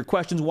 I want to hear your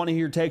questions, want to hear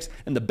your takes.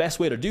 And the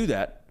best way to do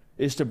that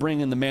is to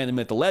bring in the man, the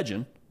myth, the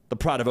legend, the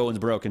pride of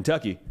Owensboro,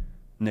 Kentucky,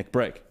 Nick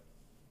Brake.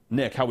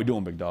 Nick, how we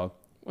doing, big dog?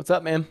 What's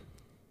up, man?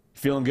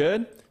 Feeling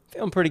good?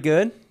 Feeling pretty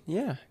good.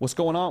 Yeah. What's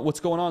going on? What's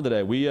going on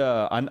today?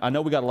 I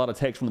know we got a lot of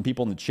takes from the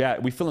people in the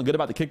chat. We feeling good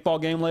about the kickball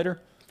game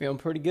later? Feeling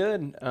pretty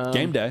good.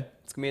 Game day.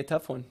 It's going to be a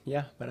tough one.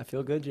 Yeah, but I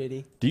feel good,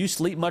 JD. Do you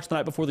sleep much the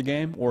night before the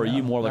game, or are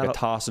you more like a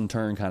toss and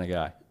turn kind of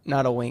guy?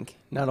 Not a wink.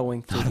 Not a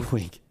wink. Not a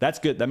wink. That's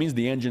good. That means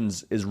the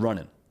engine's is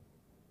running.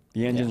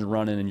 The engine's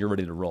running and you're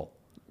ready to roll.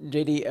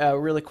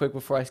 JD, really quick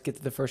before I get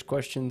to the first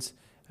questions,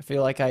 I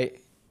feel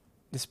like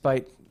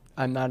despite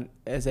I'm not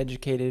as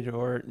educated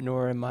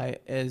nor am I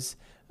as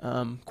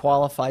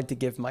qualified to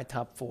give my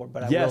top 4,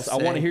 but I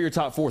want to hear your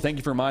top 4. Thank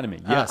you for reminding me.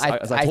 Yes,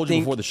 as I told you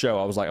before the show,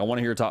 I was like, I want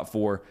to hear your top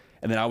 4,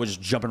 and then I was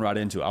just jumping right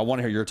into it. I want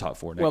to hear your top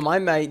 4, Nick. Well,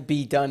 mine might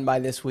be done by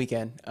this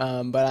weekend,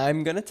 but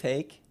I'm going to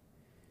take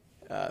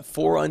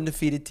 4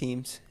 undefeated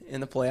teams in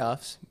the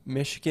playoffs.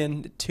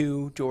 Michigan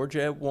 2,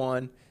 Georgia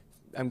 1.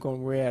 I'm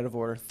going way out of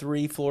order.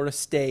 3, Florida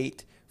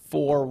State.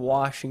 4,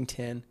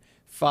 Washington.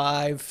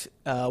 5,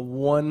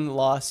 one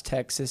loss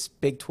Texas,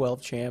 Big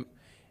 12 champ.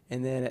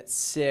 And then at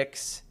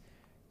 6,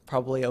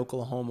 probably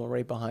Oklahoma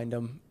right behind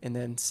them. And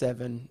then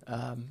 7,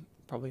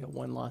 probably a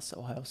one loss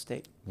Ohio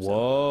State.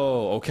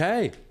 Whoa,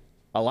 okay.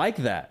 I like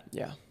that.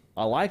 Yeah.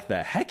 I like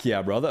that. Heck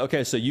yeah, brother.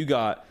 Okay, so you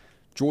got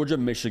Georgia,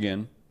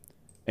 Michigan,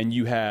 and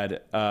you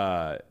had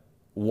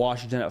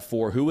Washington at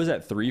 4. Who was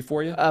at 3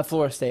 for you?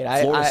 Florida State.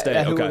 Florida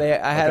State, okay.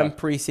 I had them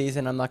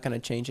preseason. I'm not going to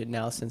change it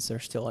now since they're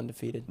still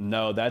undefeated.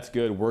 No, that's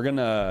good. We're going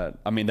to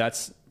 – I mean,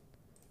 that's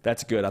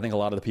good. I think a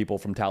lot of the people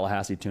from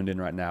Tallahassee tuned in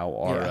right now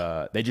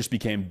are they just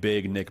became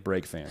big Nick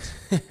Brake fans.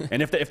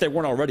 And if they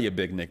weren't already a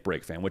big Nick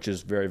Brake fan, which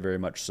is very, very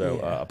much so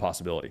a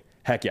possibility.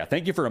 Heck yeah.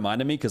 Thank you for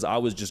reminding me because I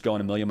was just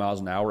going a million miles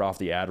an hour off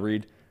the ad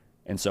read.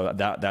 And so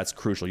that's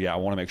crucial. Yeah, I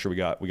want to make sure we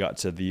got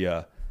to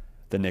the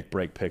Nick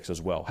Brake picks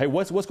as well. Hey,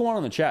 what's going on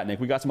in the chat, Nick?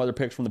 We got some other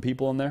picks from the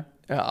people in there.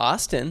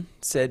 Austin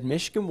said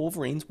Michigan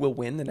Wolverines will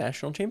win the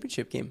national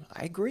championship game.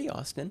 I agree,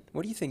 Austin.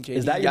 What do you think, JD?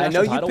 Is that your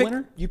national title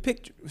winner? You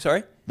picked.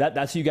 Sorry.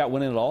 That's who you got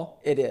winning it all.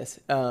 It is.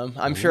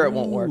 I'm sure it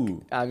won't work.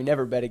 I mean,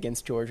 never bet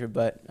against Georgia,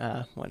 but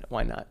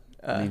why not?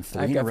 I mean,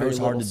 3 in a row is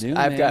hard to do.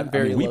 I've got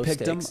very we low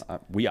picked stakes. them.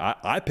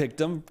 I picked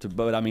them,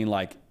 but I mean,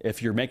 like,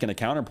 if you're making a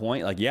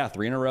counterpoint, like, yeah,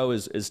 3 in a row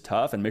is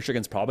tough, and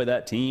Michigan's probably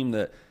that team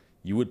that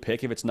you would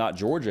pick if it's not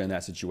Georgia in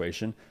that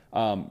situation.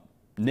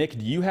 Nick,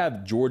 do you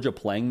have Georgia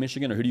playing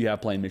Michigan, or who do you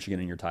have playing Michigan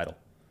in your title?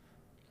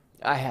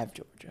 I have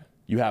Georgia.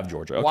 You have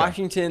Georgia. Okay.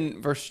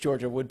 Washington versus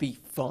Georgia would be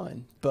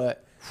fun,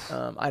 but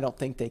I don't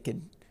think they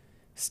could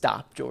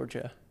stop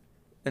Georgia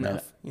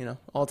enough. You know,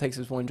 all it takes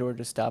is one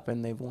Georgia stop,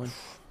 and they've won.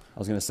 I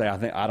was gonna say,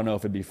 I don't know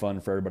if it'd be fun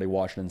for everybody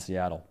watching in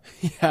Seattle.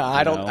 Yeah,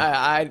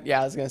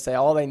 I was gonna say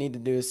all they need to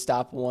do is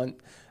stop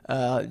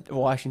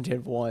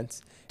Washington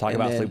once. Talk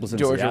about sleepless in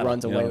Georgia Seattle.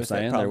 runs away with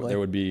it. Probably.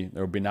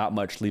 There would be not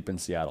much sleep in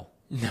Seattle.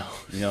 No,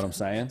 you know what I'm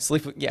saying?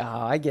 Sleep. Yeah,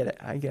 I get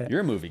it. You're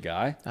a movie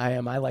guy. I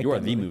am. I like. You are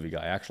the movie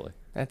guy, actually.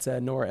 That's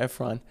Nora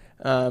Ephron.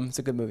 It's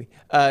a good movie.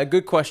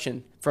 Good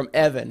question from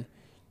Evan.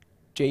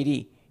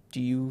 JD, do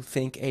you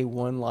think a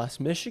one-loss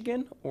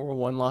Michigan or a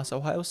one-loss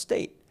Ohio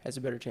State has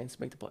a better chance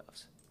to make the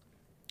playoffs?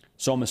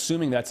 So I'm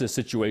assuming that's a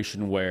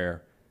situation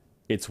where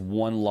it's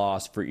one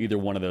loss for either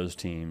one of those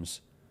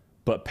teams,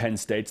 but Penn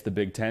State's the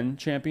Big Ten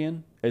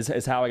champion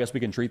is how I guess we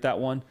can treat that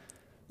one.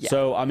 Yeah.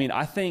 So, I mean,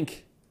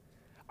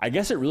 I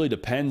guess it really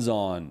depends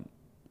on,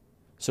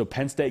 so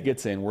Penn State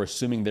gets in, we're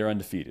assuming they're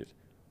undefeated.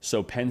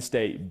 So Penn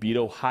State beat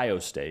Ohio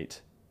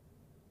State.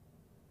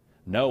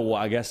 No, well,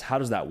 I guess how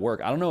does that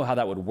work? I don't know how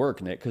that would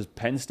work, Nick, because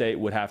Penn State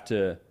would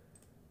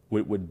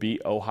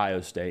beat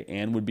Ohio State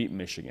and would beat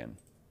Michigan.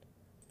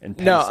 And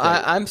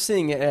I'm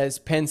seeing it as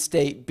Penn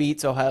State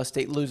beats Ohio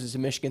State, loses to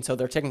Michigan, so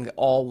they're technically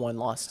all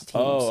one-loss teams.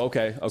 Oh,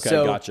 okay,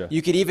 so gotcha.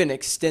 You could even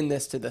extend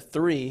this to the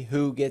 3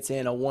 who gets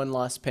in: a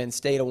one-loss Penn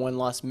State, a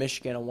one-loss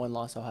Michigan, a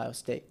one-loss Ohio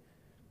State.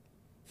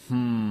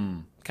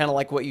 Kind of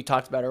like what you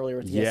talked about earlier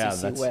with the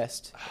SEC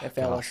West, if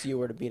LSU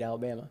were to beat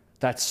Alabama.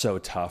 That's so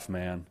tough,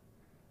 man.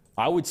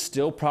 I would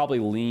still probably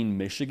lean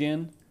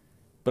Michigan,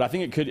 but I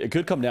think it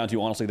could come down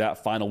to, honestly,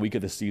 that final week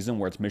of the season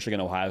where it's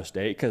Michigan, Ohio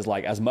State, because,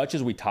 like, as much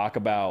as we talk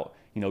about,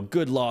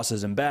 good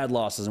losses and bad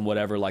losses and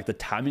whatever, like, the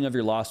timing of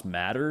your loss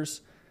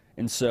matters.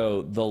 And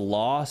so the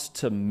loss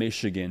to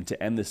Michigan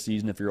to end the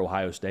season, if you're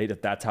Ohio State,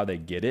 if that's how they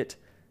get it,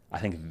 I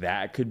think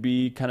that could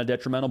be kind of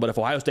detrimental. But if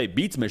Ohio State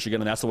beats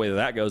Michigan and that's the way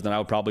that goes, then I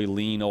would probably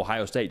lean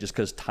Ohio State just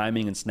because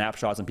timing and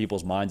snapshots in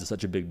people's minds is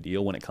such a big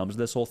deal when it comes to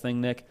this whole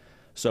thing, Nick.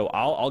 So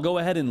I'll go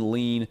ahead and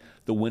lean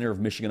the winner of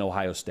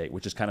Michigan-Ohio State,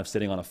 which is kind of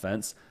sitting on a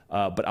fence.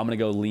 But I'm going to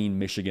go lean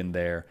Michigan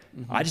there.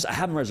 Mm-hmm. I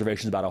have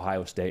reservations about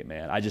Ohio State,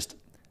 man.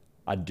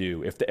 I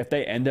do. If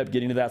they end up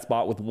getting to that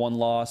spot with one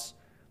loss,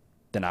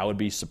 then I would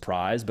be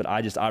surprised. But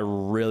I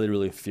really,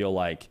 really feel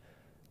like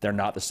they're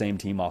not the same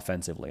team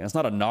offensively. And it's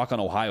not a knock on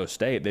Ohio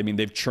State. I mean,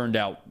 they've churned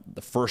out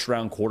the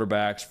first-round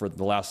quarterbacks for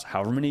the last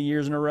however many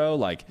years in a row.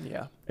 Like,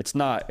 yeah, it's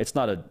not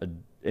a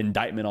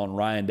indictment on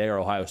Ryan Day or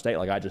Ohio State.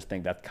 Like, I just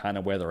think that's kind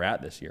of where they're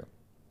at this year.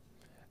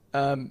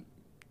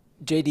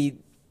 JD,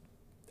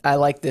 I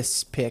like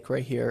this pick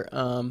right here.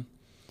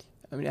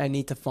 I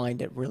need to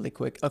find it really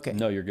quick. Okay.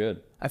 No, you're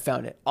good. I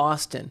found it.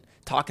 Austin,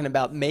 talking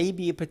about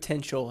maybe a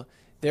potential.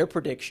 Their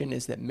prediction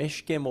is that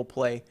Michigan will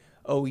play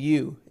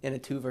OU in a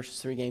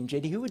 2-3 game.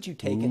 JD, who would you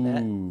take in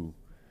that?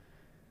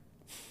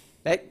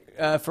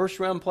 That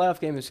first-round playoff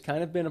game has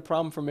kind of been a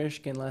problem for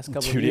Michigan last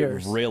couple of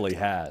years. It really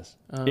has.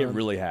 It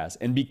really has.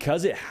 And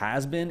because it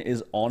has been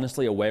is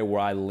honestly a way where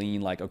I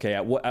lean like, okay,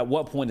 at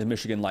what point is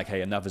Michigan like,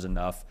 hey, enough is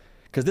enough?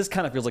 Because this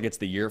kind of feels like it's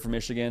the year for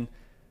Michigan.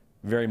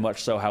 Very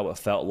much so how it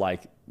felt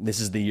like this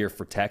is the year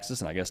for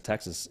Texas. And I guess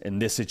Texas in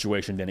this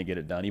situation didn't get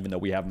it done, even though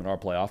we have them in our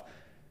playoff.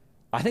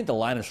 I think the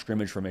line of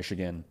scrimmage for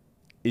Michigan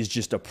is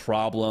just a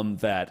problem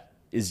that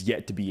is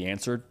yet to be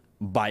answered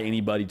by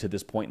anybody to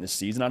this point in the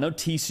season. I know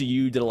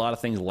TCU did a lot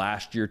of things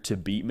last year to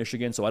beat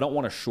Michigan, so I don't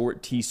want to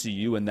short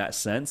TCU in that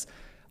sense.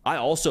 I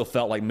also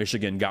felt like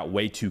Michigan got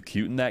way too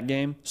cute in that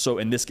game. So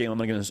in this game, I'm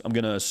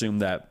going to assume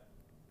that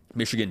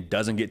Michigan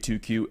doesn't get too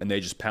cute and they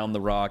just pound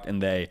the rock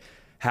and they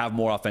have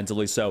more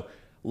offensively. So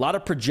A lot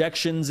of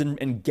projections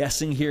and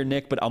guessing here,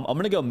 Nick, but I'm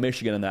going to go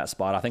Michigan in that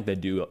spot. I think they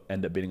do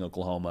end up beating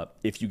Oklahoma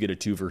if you get a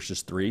 2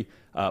 versus 3.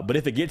 But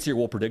if it gets here,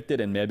 we'll predict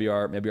it, and maybe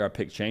our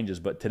pick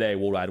changes. But today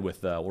we'll ride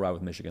with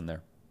Michigan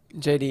there.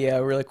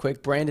 JD, really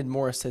quick, Brandon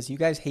Morris says you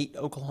guys hate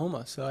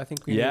Oklahoma, so I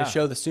think we need to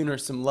show the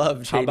Sooners some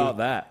love. JD. How about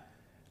that,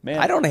 man?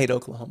 I don't hate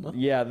Oklahoma.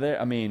 Yeah,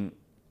 I mean,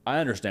 I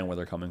understand where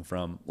they're coming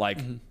from. Like.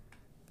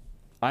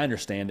 I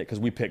understand it because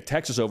we picked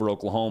Texas over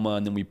Oklahoma,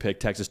 and then we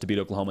picked Texas to beat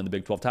Oklahoma in the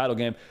Big 12 title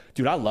game.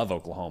 Dude, I love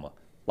Oklahoma.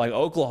 Like,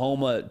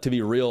 Oklahoma, to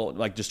be real,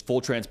 like, just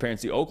full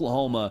transparency,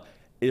 Oklahoma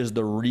is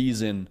the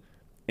reason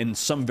in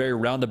some very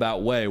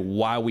roundabout way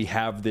why we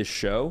have this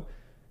show.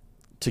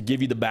 To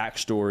give you the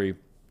backstory,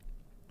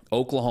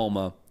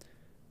 Oklahoma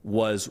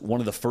was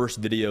one of the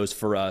first videos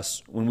for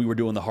us when we were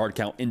doing the hard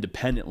count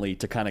independently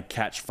to kind of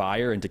catch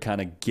fire and to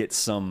kind of get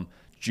some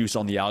juice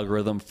on the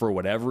algorithm for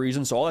whatever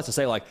reason. So all that's to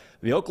say, like,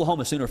 the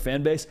Oklahoma Sooner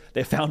fan base,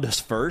 they found us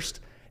first,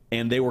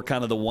 and they were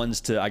kind of the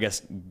ones to, I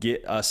guess,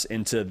 get us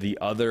into the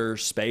other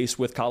space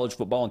with college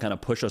football and kind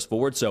of push us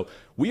forward. So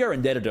we are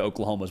indebted to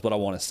Oklahoma is what I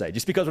want to say.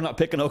 Just because we're not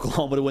picking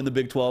Oklahoma to win the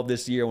Big 12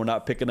 this year, we're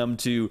not picking them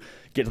to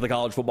get to the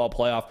college football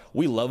playoff.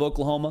 We love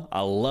Oklahoma.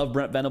 I love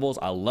Brent Venables.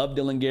 I love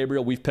Dillon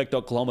Gabriel. We've picked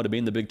Oklahoma to be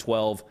in the Big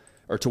 12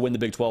 or to win the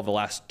Big 12 the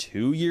last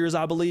 2 years,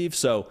 I believe.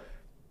 So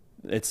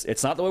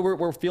it's not the way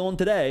we're feeling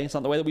today. It's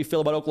not the way that we feel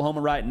about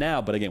Oklahoma right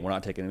now. But again, we're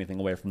not taking anything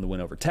away from the win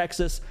over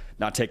Texas,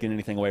 not taking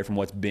anything away from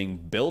what's being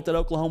built at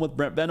Oklahoma with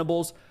Brent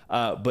Venables.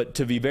 But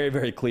to be very,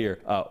 very clear,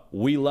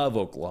 we love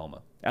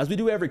Oklahoma, as we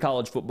do every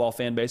college football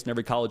fan base and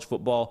every college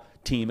football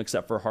team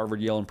except for Harvard,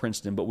 Yale, and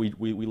Princeton. But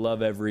we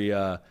love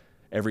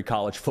every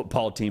college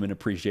football team and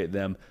appreciate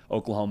them.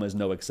 Oklahoma is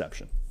no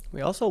exception.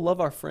 We also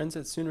love our friends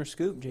at Sooner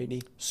Scoop,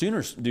 JD.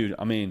 Sooners, dude,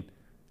 I mean,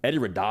 Eddie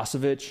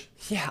Radosevich,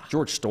 yeah,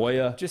 George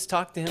Stoya, just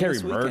talked to him. Kerry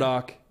this weekend.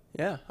 Murdoch.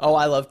 Yeah. Oh,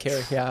 I love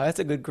Kerry. Yeah, that's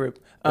a good group.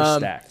 They're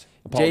stacked.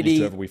 Apologies JD, to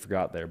whoever we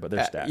forgot there, but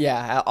they're stacked.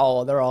 Yeah,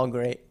 they're all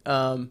great.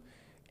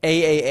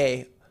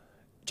 AAA.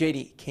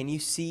 JD, can you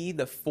see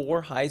the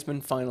 4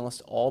 Heisman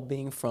finalists all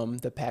being from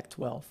the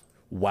Pac-12?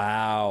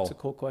 Wow. That's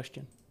a cool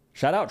question.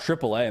 Shout out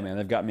AAA, man.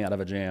 They've got me out of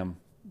a jam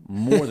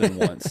more than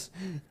once.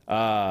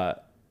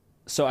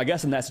 So I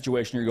guess in that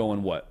situation, you're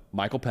going what?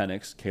 Michael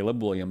Penix,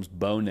 Caleb Williams,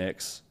 Bo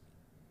Nix.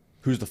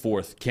 Who's the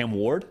 4th? Cam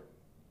Ward,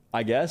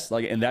 I guess.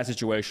 Like, in that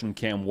situation,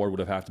 Cam Ward would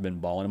have to been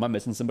balling. Am I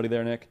missing somebody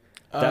there, Nick?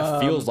 That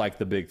feels like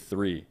the big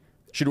 3.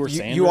 Shedeur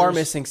Sanders? You are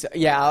missing.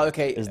 Yeah,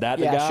 okay. Is that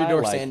the guy? Yeah,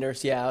 Shedeur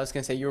Sanders. Yeah, I was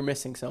going to say you were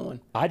missing someone.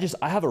 I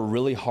have a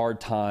really hard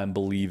time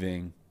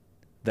believing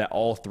that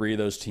all 3 of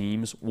those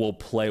teams will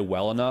play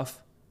well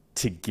enough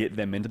to get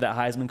them into that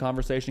Heisman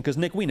conversation. Because,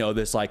 Nick, we know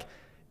this. Like,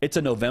 it's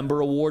a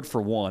November award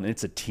for one, and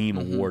it's a team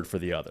award for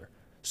the other.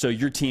 So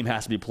your team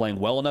has to be playing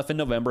well enough in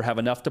November, have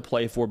enough to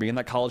play for, be in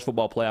that college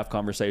football playoff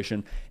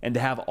conversation, and to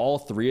have all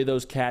 3 of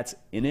those cats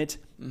in it.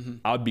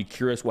 I would be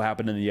curious what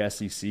happened in the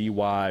SEC,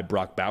 why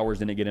Brock Bowers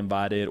didn't get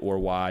invited, or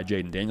why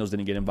Jaden Daniels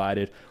didn't get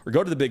invited, or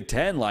go to the Big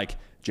Ten like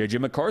J.J.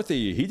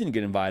 McCarthy, he didn't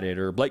get invited,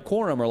 or Blake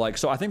Corum, or like.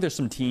 So I think there's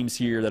some teams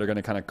here that are going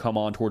to kind of come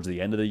on towards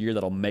the end of the year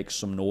that'll make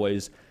some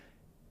noise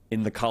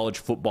in the college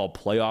football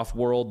playoff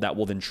world that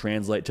will then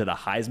translate to the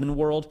Heisman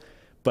world.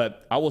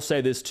 But I will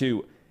say this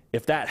too,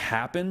 if that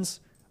happens,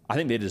 I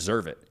think they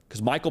deserve it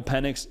because Michael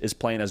Penix is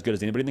playing as good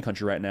as anybody in the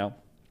country right now.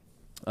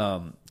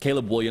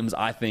 Caleb Williams,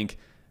 I think,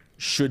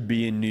 should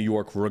be in New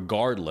York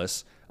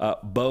regardless.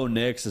 Bo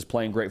Nix is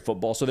playing great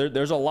football. So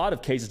there's a lot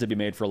of cases to be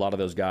made for a lot of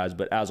those guys.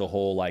 But as a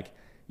whole, like,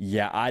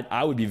 yeah,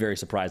 I would be very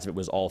surprised if it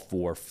was all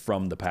 4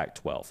 from the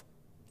Pac-12.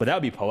 But that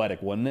would be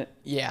poetic, wouldn't it?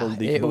 Yeah,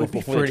 it would be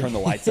before they turn the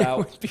lights out.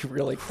 It would be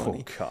really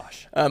funny. Oh,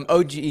 gosh.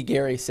 OG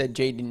Gary said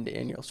Jaden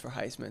Daniels for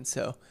Heisman,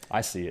 so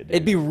I see it, dude.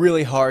 It'd be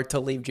really hard to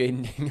leave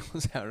Jaden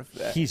Daniels out of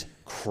that. He's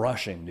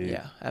crushing, dude.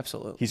 Yeah,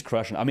 absolutely. He's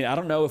crushing. I mean, I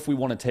don't know if we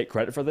want to take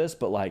credit for this,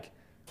 but, like,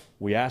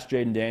 we asked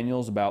Jaden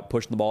Daniels about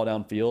pushing the ball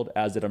downfield,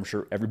 as did, I'm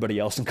sure, everybody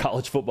else in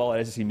college football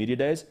at SEC Media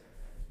Days.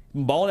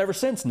 Been balling ever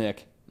since,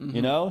 Nick.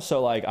 You know?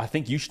 So, like, I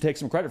think you should take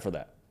some credit for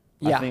that.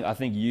 Yeah. I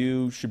think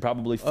you should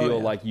probably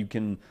feel like you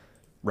can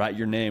write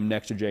your name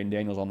next to Jaden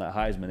Daniels on that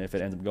Heisman if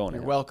it ends up going.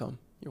 You're welcome.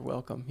 You're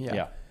welcome. Yeah.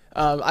 Yeah.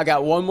 I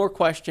got one more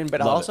question,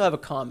 but I also have a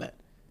comment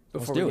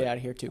before we get out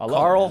of here, too.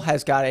 Carl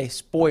has got a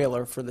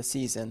spoiler for the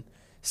season.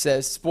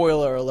 Says,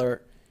 spoiler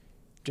alert,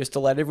 just to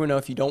let everyone know,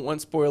 if you don't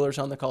want spoilers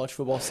on the college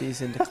football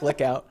season, to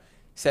click out.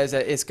 Says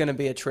that it's going to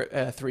be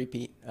a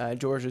three-peat.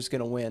 Georgia's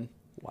going to win.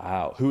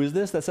 Wow. Who is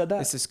this that said that?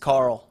 This is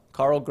Carl.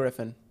 Carl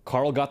Griffin.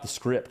 Carl got the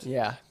script.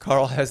 Yeah,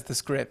 Carl has the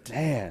script.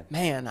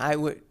 Man,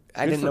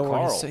 I didn't know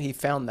where he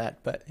found that,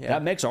 but yeah.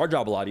 That makes our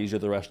job a lot easier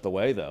the rest of the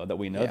way, though, that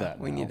we know that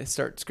we now. need to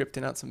start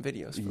scripting out some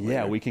videos for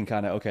later. We can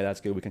kind of, okay,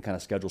 that's good. We can kind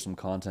of schedule some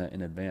content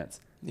in advance.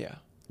 Yeah.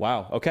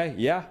 Wow. Okay.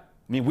 Yeah.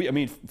 I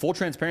mean, full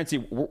transparency,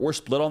 we're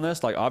split on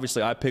this. Like,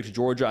 obviously, I picked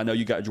Georgia. I know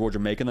you got Georgia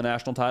making the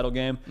national title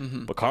game,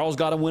 but Carl's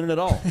got them winning it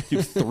all.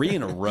 Dude, 3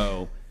 in a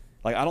row.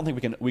 Like, I don't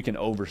think we can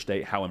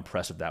overstate how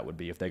impressive that would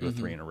be if they go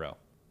 3 in a row.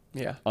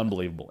 Yeah.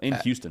 Unbelievable. In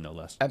Houston, no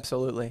less.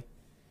 Absolutely.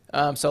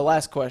 So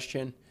last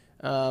question.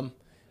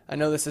 I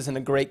know this isn't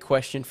a great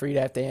question for you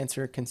to have to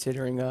answer,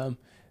 considering a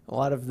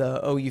lot of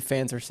the OU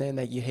fans are saying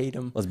that you hate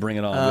them. Let's bring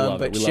it on. We love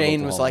but it. We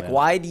Shane love was like,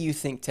 why do you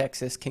think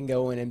Texas can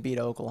go in and beat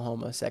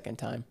Oklahoma a second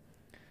time?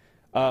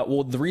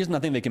 Well, the reason I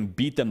think they can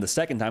beat them the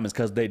second time is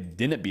because they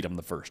didn't beat them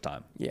the first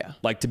time. Yeah.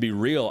 Like, to be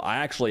real,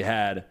 I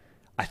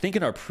think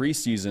in our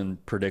preseason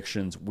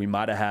predictions, we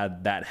might have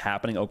had that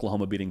happening,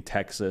 Oklahoma beating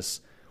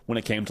Texas, when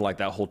it came to like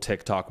that whole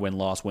TikTok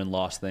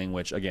win-loss thing,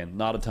 which, again,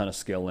 not a ton of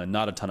skill in,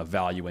 not a ton of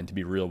value in, to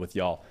be real with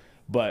y'all.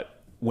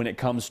 But when it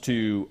comes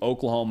to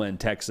Oklahoma and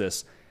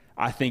Texas,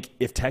 I think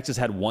if Texas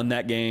had won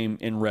that game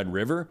in Red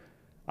River,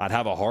 I'd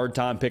have a hard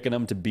time picking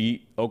them to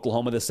beat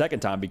Oklahoma the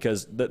second time,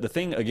 because the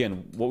thing,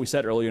 again, what we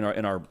said earlier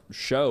in our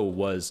show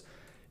was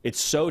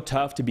it's so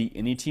tough to beat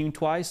any team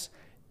twice.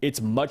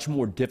 It's much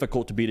more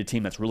difficult to beat a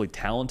team that's really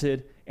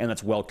talented and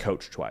that's well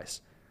coached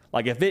twice.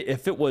 Like if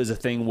it was a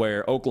thing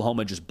where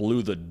Oklahoma just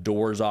blew the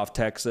doors off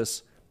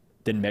Texas,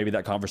 then maybe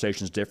that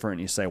conversation is different.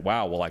 And you say,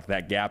 wow, well, like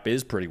that gap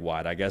is pretty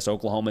wide. I guess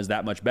Oklahoma is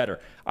that much better.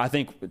 I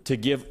think to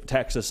give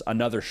Texas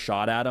another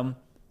shot at them,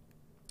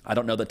 I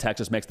don't know that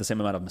Texas makes the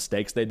same amount of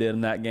mistakes they did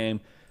in that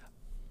game.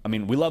 I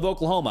mean, we love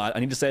Oklahoma. I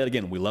need to say it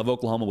again. We love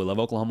Oklahoma. We love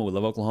Oklahoma. We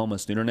love Oklahoma.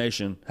 Sooner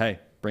Nation, hey,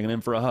 bring it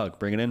in for a hug.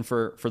 Bring it in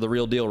for the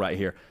real deal right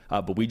here.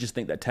 But we just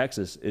think that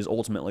Texas is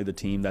ultimately the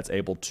team that's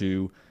able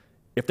to,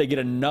 if they get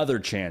another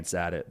chance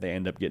at it, they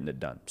end up getting it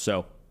done.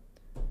 So,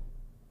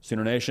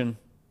 Sooner Nation,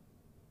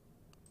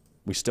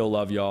 we still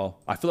love y'all.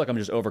 I feel like I'm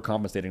just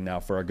overcompensating now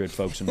for our good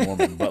folks in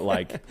Norman, but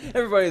like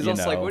everybody's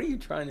also like, "What are you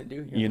trying to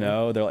do here?" You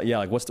know, they're like, "Yeah,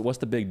 like what's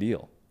the big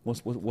deal?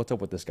 What's up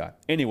with this guy?"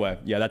 Anyway,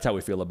 yeah, that's how we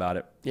feel about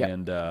it,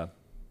 and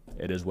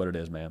it is what it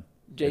is, man.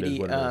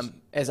 JD,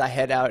 as I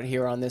head out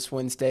here on this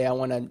Wednesday, I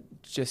want to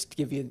just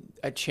give you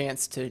a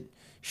chance to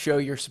show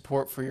your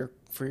support for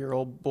your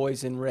old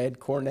boys in red.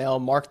 Cornell,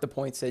 Mark the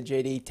Point said,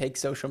 JD, take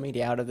social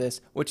media out of this.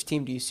 Which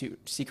team do you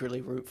secretly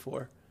root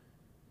for?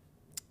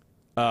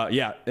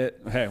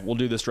 Hey, we'll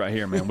do this right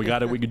here, man. We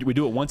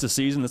do it once a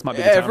season. This might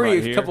be the time right here.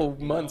 Every couple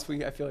months,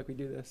 I feel like we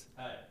do this.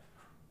 Hey.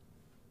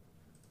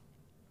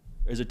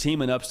 There's a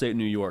team in upstate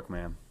New York,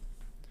 man.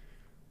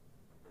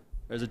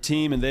 There's a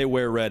team, and they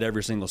wear red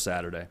every single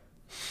Saturday.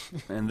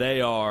 And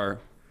they're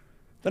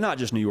not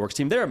just New York's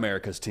team, they're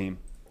America's team.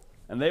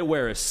 And they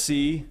wear a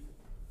C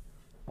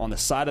on the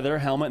side of their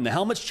helmet. And the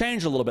helmet's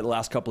changed a little bit the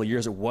last couple of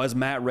years. It was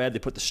matte red. They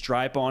put the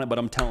stripe on it. But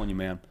I'm telling you,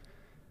 man,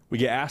 we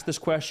get asked this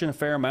question a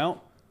fair amount.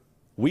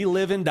 We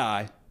live and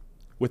die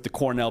with the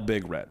Cornell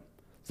Big Red.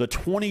 The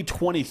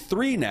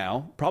 2023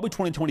 now, probably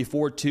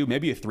 2024 too,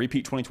 maybe a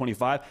three-peat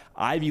 2025,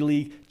 Ivy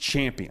League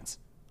champions.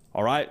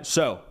 All right?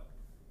 So,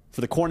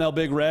 for the Cornell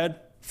Big Red,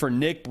 for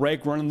Nick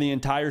Brake running the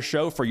entire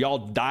show, for y'all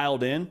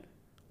dialed in,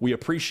 we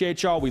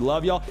appreciate y'all. We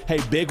love y'all. Hey,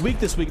 big week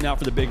this week now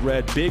for the Big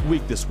Red. Big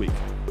week this week.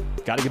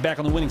 Got to get back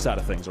on the winning side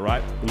of things, all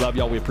right? We love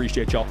y'all. We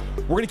appreciate y'all.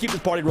 We're going to keep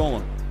this party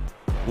rolling.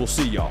 We'll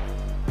see y'all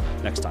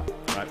next time,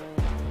 all right?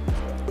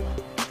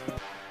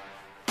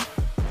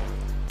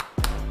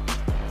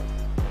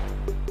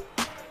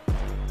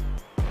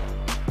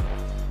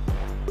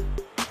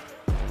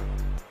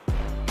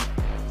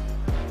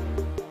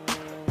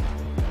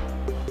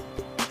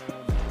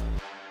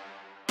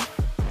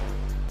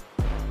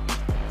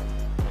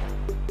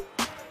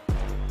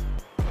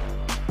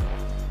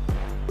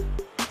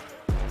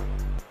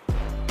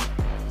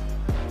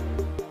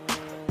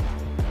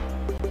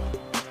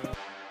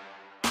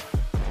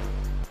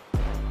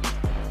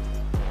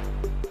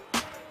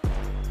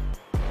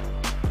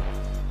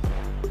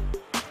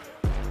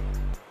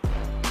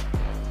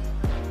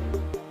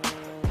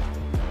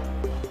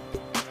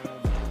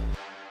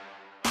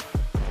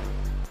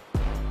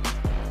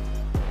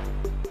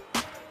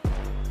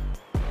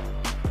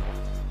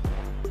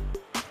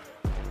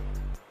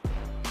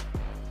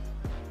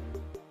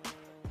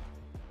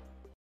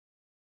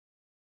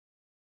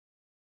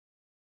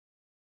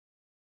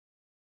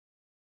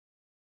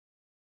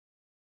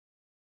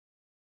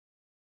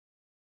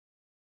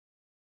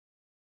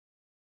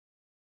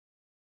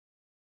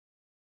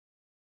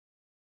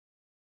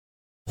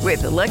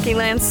 With the Lucky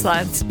Land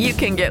Slots, you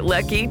can get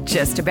lucky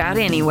just about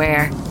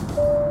anywhere.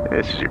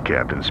 This is your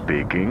captain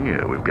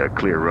speaking. We've got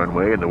clear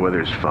runway and the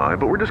weather's fine,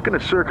 but we're just going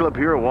to circle up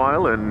here a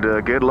while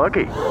and get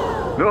lucky.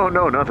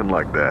 No, nothing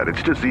like that.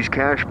 It's just these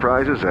cash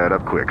prizes add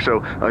up quick.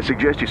 So I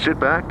suggest you sit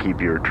back, keep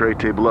your tray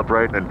table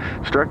upright, and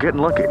start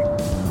getting lucky.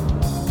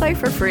 Play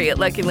for free at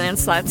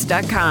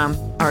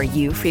LuckyLandSlots.com. Are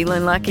you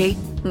feeling lucky?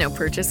 No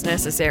purchase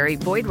necessary.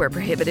 Void where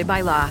prohibited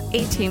by law.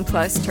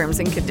 18+ terms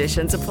and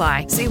conditions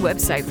apply. See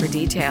website for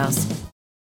details.